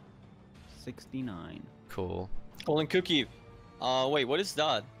line 69. Cool. Golden cookie. Wait, what is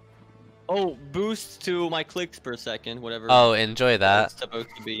that? Oh, boost to my clicks per second, whatever. Oh, enjoy that. It's supposed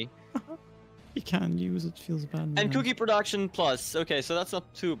to be. You can't use it, feels bad. And man. cookie production plus. Okay, so that's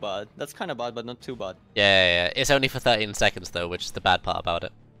not too bad. That's kind of bad, but not too bad. Yeah. It's only for 13 seconds though, which is the bad part about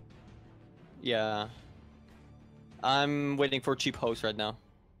it. Yeah. I'm waiting for cheap host right now.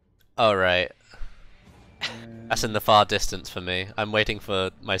 Oh right. That's in the far distance for me. I'm waiting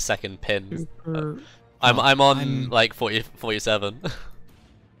for my second pin. Super. I'm on I'm- like 47.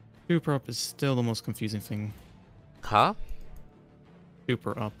 Super up is still the most confusing thing. Huh?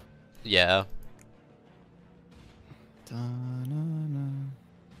 Super up. Yeah. Da-na-na.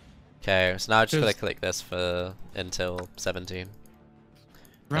 Okay, so now I'm just gonna Just- click this for until 17.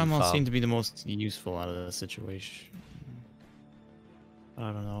 Grandma farm. seemed to be the most useful out of the situation.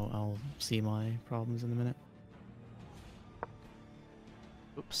 I don't know, I'll see my problems in a minute.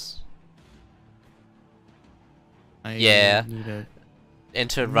 Oops. I Yeah. need a...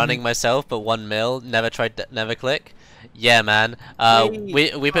 Into running myself, but 1 mil. Never tried Neverclick. Yeah, man.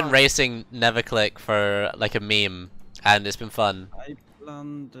 We've been racing Neverclick for like a meme, and it's been fun. I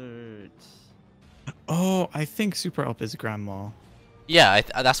blundered. Oh, I think Super Up is Grandma. Yeah,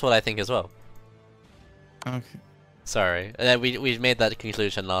 that's what I think as well. Okay. Sorry, we made that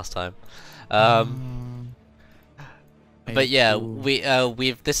conclusion last time. But yeah,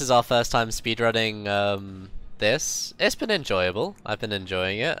 we've this is our first time speedrunning this. It's been enjoyable. I've been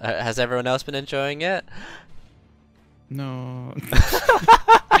enjoying it. Has everyone else been enjoying it? No.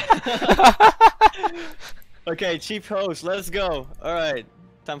 Okay, cheap host, let's go. Alright,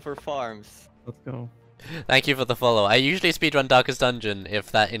 time for farms. Let's go. Thank you for the follow. I usually speedrun Darkest Dungeon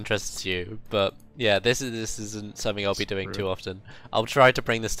if that interests you, but yeah, this isn't something I'll be doing too often. I'll try to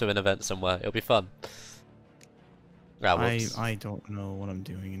bring this to an event somewhere. It'll be fun. Ah, whoops. I don't know what I'm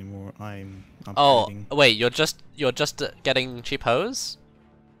doing anymore. I'm Oh, upgrading. wait, you're just getting cheap hose?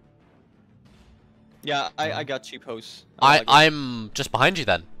 Yeah, I got cheap hosts. I'm just behind you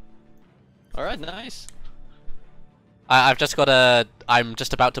then. Alright, nice. I've just got a. I'm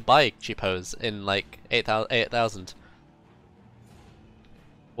just about to buy cheap hose in like 8,000.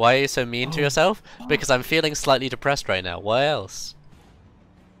 Why are you so mean to Oh, yourself? Because I'm feeling slightly depressed right now. Why else?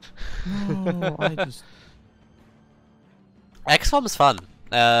 No, I just... XCOM's fun.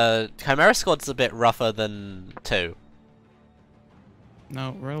 Chimera Squad's a bit rougher than 2.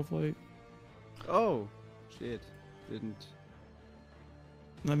 No, Railway. Oh, shit. Didn't.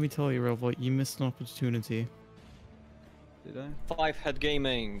 Let me tell you, Railway, you missed an opportunity. Did I? 5-head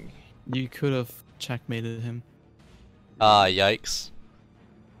gaming. You could have checkmated him. Ah, yikes.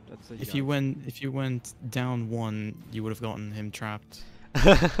 That's a If you went down 1, you would have gotten him trapped.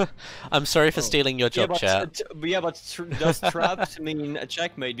 I'm sorry for stealing your job, chat. Does trapped mean a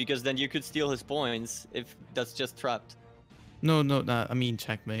checkmate? Because then you could steal his points if that's just trapped. No, I mean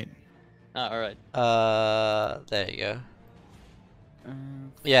checkmate. Ah, alright. There you go.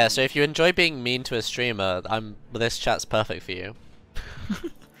 Yeah, so if you enjoy being mean to a streamer, this chat's perfect for you.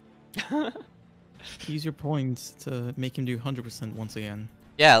 Use your points to make him do 100% once again.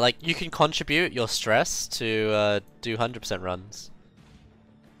 Yeah, like you can contribute your stress to do 100% runs.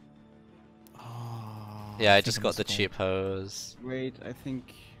 Oh, Yeah, I think just got the cheap hose. Wait, I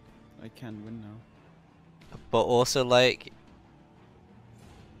think I can win now. But also like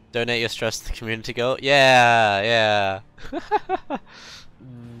donate your stress to the community goal. Yeah.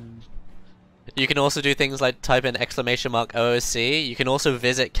 You can also do things like type in !OOC. You can also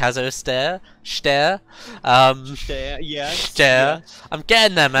visit Kazo Stare. Yes. Stare. I'm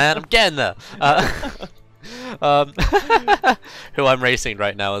getting there, man. I'm getting there. Who I'm racing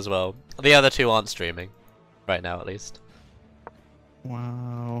right now as well. The other two aren't streaming. Right now, at least.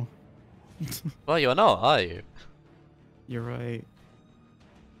 Wow. Well, you're not, are you? You're right.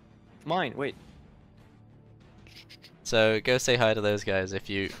 Mine, wait. So go say hi to those guys if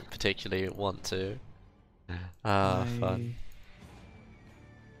you particularly want to. Ah, fun.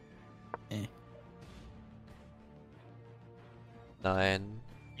 Eh. 9.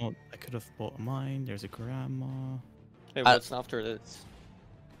 Oh, I could have bought mine. There's a grandma. Hey, what's after this?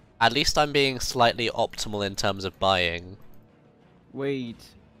 At least I'm being slightly optimal in terms of buying. Wait,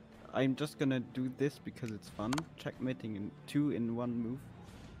 I'm just gonna do this because it's fun. Checkmating in 2 in 1 move.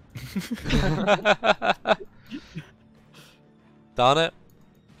 Darn it.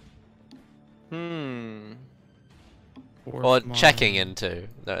 Or checking into.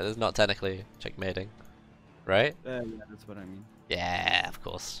 No, there's not technically checkmating. Right? Yeah, that's what I mean. Yeah, of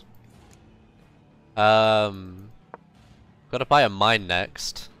course. Gotta buy a mine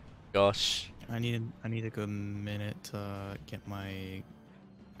next. Gosh. I need a good minute to get my.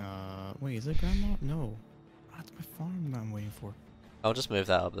 Wait, is it grandma? No, that's my farm that I'm waiting for. I'll just move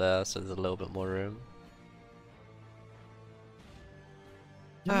that up there so there's a little bit more room.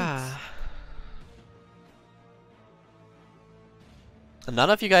 None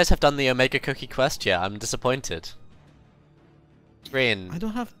of you guys have done the Omega Cookie quest yet. I'm disappointed. Green. I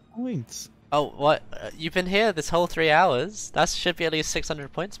don't have points. Oh, what? You've been here this whole 3 hours? That should be at least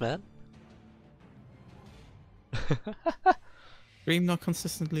 600 points, man. Stream not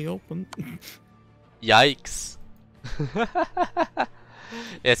consistently open. Yikes.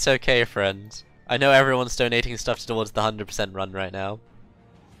 It's okay, friend. I know everyone's donating stuff towards the 100% run right now.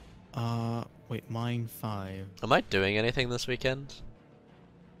 Wait, mine 5. Am I doing anything this weekend?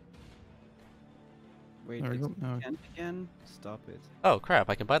 Wait, There we it's go, no. weekend again? Stop it. Oh crap,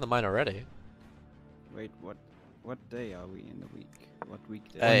 I can buy the mine already. Wait, what day are we in the week? What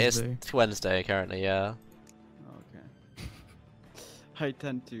weekday? It's Wednesday currently, yeah. Okay. I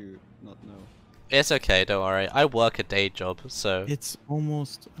tend to not know. It's okay, don't worry. I work a day job, so... It's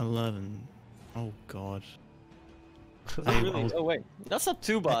almost 11. Oh god. Really? Oh wait, that's not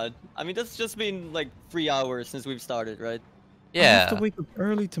too bad. I mean, that's just been like 3 hours since we've started, right? I have to Yeah. wake up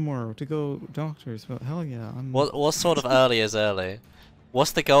early tomorrow to go doctors. Well, hell yeah, I'm. What sort of early is early?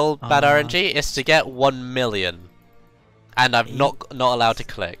 What's the goal, Bad RNG? Is to get 1 million. And I'm not allowed to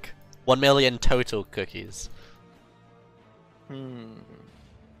click. 1 million total cookies.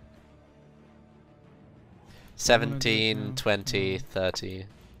 17, 20, 30.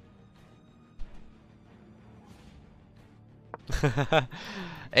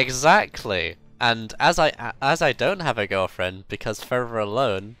 Exactly. And as I don't have a girlfriend because Forever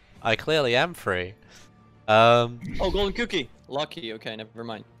Alone, I clearly am free. Oh, golden cookie. Lucky. Okay, never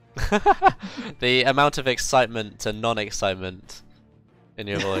mind. The amount of excitement to non-excitement in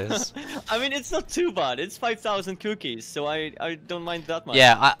your voice. I mean, it's not too bad. It's 5,000 cookies, so I don't mind that much.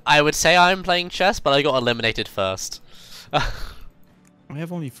 Yeah, I would say I'm playing chess, but I got eliminated first. I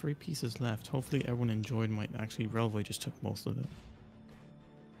have only 3 pieces left. Hopefully everyone enjoyed my. Actually, Railway just took most of it.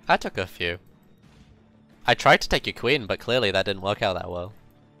 I took a few. I tried to take your queen, but clearly that didn't work out that well.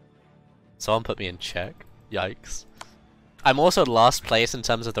 Someone put me in check. Yikes. I'm also last place in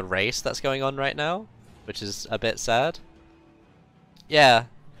terms of the race that's going on right now, which is a bit sad. Yeah.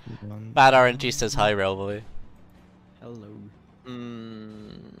 Bad RNG says hi, Railboy. Hello.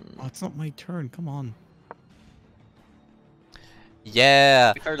 Oh, it's not my turn. Come on.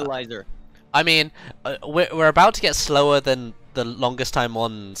 Yeah. Fertilizer. I mean, we're about to get slower than the longest time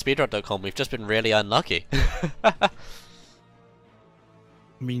on speedrun.com. We've just been really unlucky. I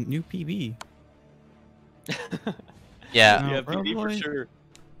mean, new PB. Yeah. Yeah, PB for sure.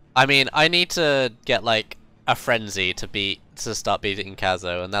 I mean, I need to get like a frenzy to beat to start beating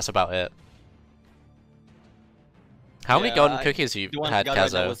Kazo, and that's about it. How many Yeah, golden cookies you The one had, guy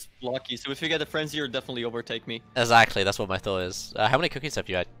that Kazo? was lucky. So if you get a frenzy, you'll definitely overtake me. Exactly, that's what my thought is. How many cookies have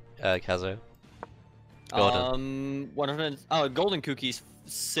you had, Kazo? Golden. 100. Oh, golden cookies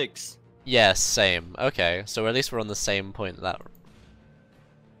 6. Yeah, same. Okay, so at least we're on the same point. That.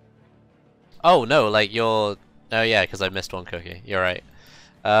 Oh no, like you're. Oh yeah, because I missed one cookie. You're right.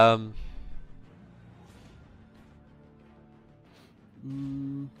 Oh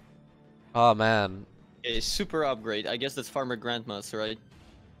man. A super upgrade. I guess that's Farmer Grandma's, right?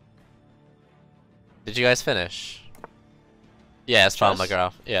 Did you guys finish? Yeah, it's Farmer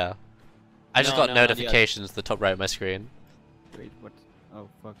Graph. Yeah. I just No, got no, not yet. notifications at the top right of my screen. Wait, what? Oh,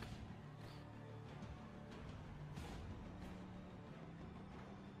 fuck.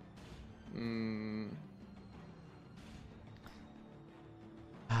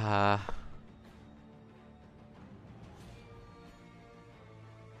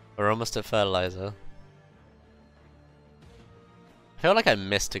 We're almost at fertilizer. I feel like I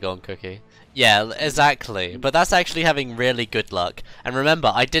missed a golden cookie. Yeah, exactly. But that's actually having really good luck. And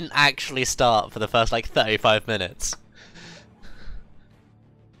remember, I didn't actually start for the first like 35 minutes.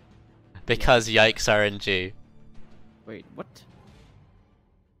 Because yikes RNG. Wait, what?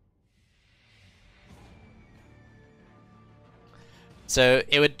 So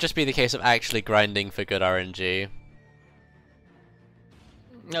it would just be the case of actually grinding for good RNG.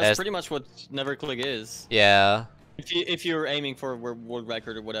 That's pretty much what Neverclick is. Yeah. If you're aiming for a world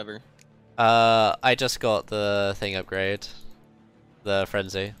record or whatever. I just got the thing upgrade. The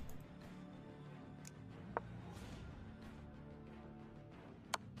frenzy.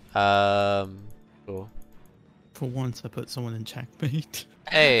 Cool. For once, I put someone in checkmate.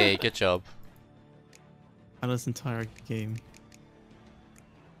 Hey, good job. Out of this entire game.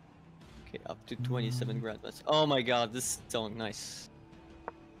 Okay, up to 27 grandmas. Oh my god, this is so nice.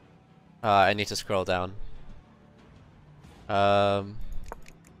 I need to scroll down.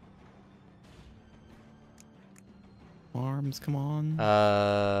 Arms, come on.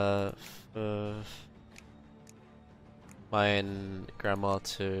 Mine Grandma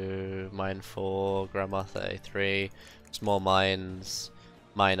 2, mine 4, Grandma 33. Small mines.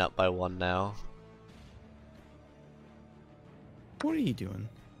 Mine up by 1 now. What are you doing?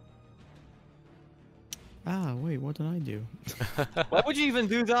 Ah, wait, what did I do? Why would you even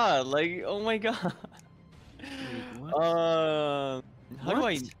do that? Like, oh my god. Wait, How do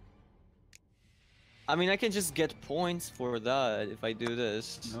I? I mean, I can just get points for that if I do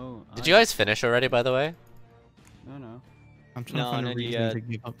this. No. Did you guys finish already, by the way? No. I'm trying No, to find a not reason yet. to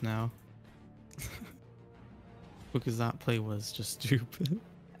give up now. Because that play was just stupid.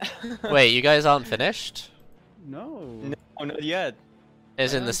 Wait, you guys aren't finished? No. No, not yet.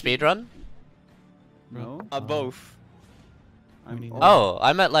 Is in the speedrun? No. Both. I'm Oh,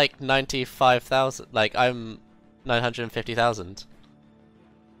 I'm at like 95,000. Like, I'm 950,000.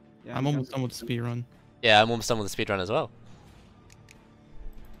 Yeah, I'm almost done with the speedrun. Yeah, I'm almost done with the speedrun as well.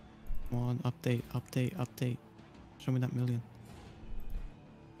 Come on, update, update, update. Show me that million.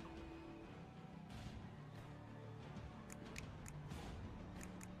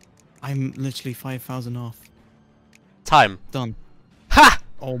 I'm literally 5,000 off. Time. Done. Ha!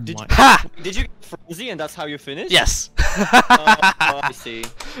 Oh Did my. Ha! Did you get frenzy and that's how you finished? Yes! Oh, I see.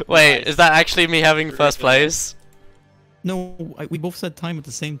 Wait, Nice. is that actually me having first place? No, we both said time at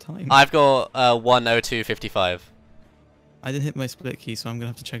the same time. I've got 1:02:55. I didn't hit my split key, so I'm gonna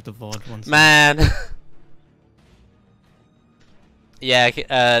have to check the VOD once. Man! Yeah,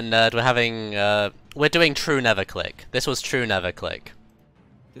 nerd, we're having, we're doing true Neverclick. This was true Neverclick.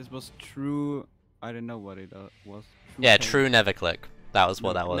 This was true. I don't know what it was. Yeah, pain. true Neverclick. That was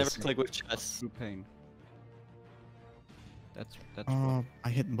what No, that was. Never click with chess. True pain. That's. I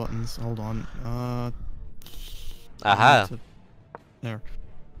hit buttons. Hold on. Aha. There.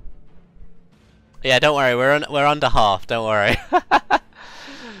 Yeah, don't worry, we're under half, don't worry.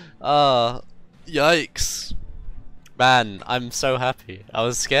 Oh, yikes. Man, I'm so happy. I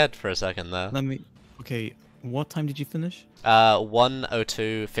was scared for a second there. Let me. Okay, what time did you finish?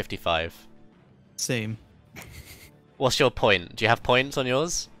 1:02:55. Same. What's your point? Do you have points on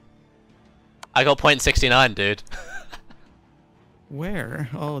yours? I got .69, dude. Where?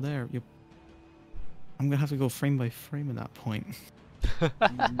 Oh, there. You. I'm gonna have to go frame by frame at that point.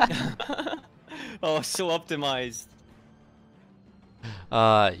 Oh, so optimized.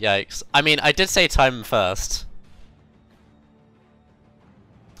 Yikes. I mean, I did say time first.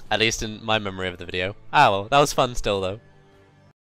 At least in my memory of the video. Ah well, that was fun still though.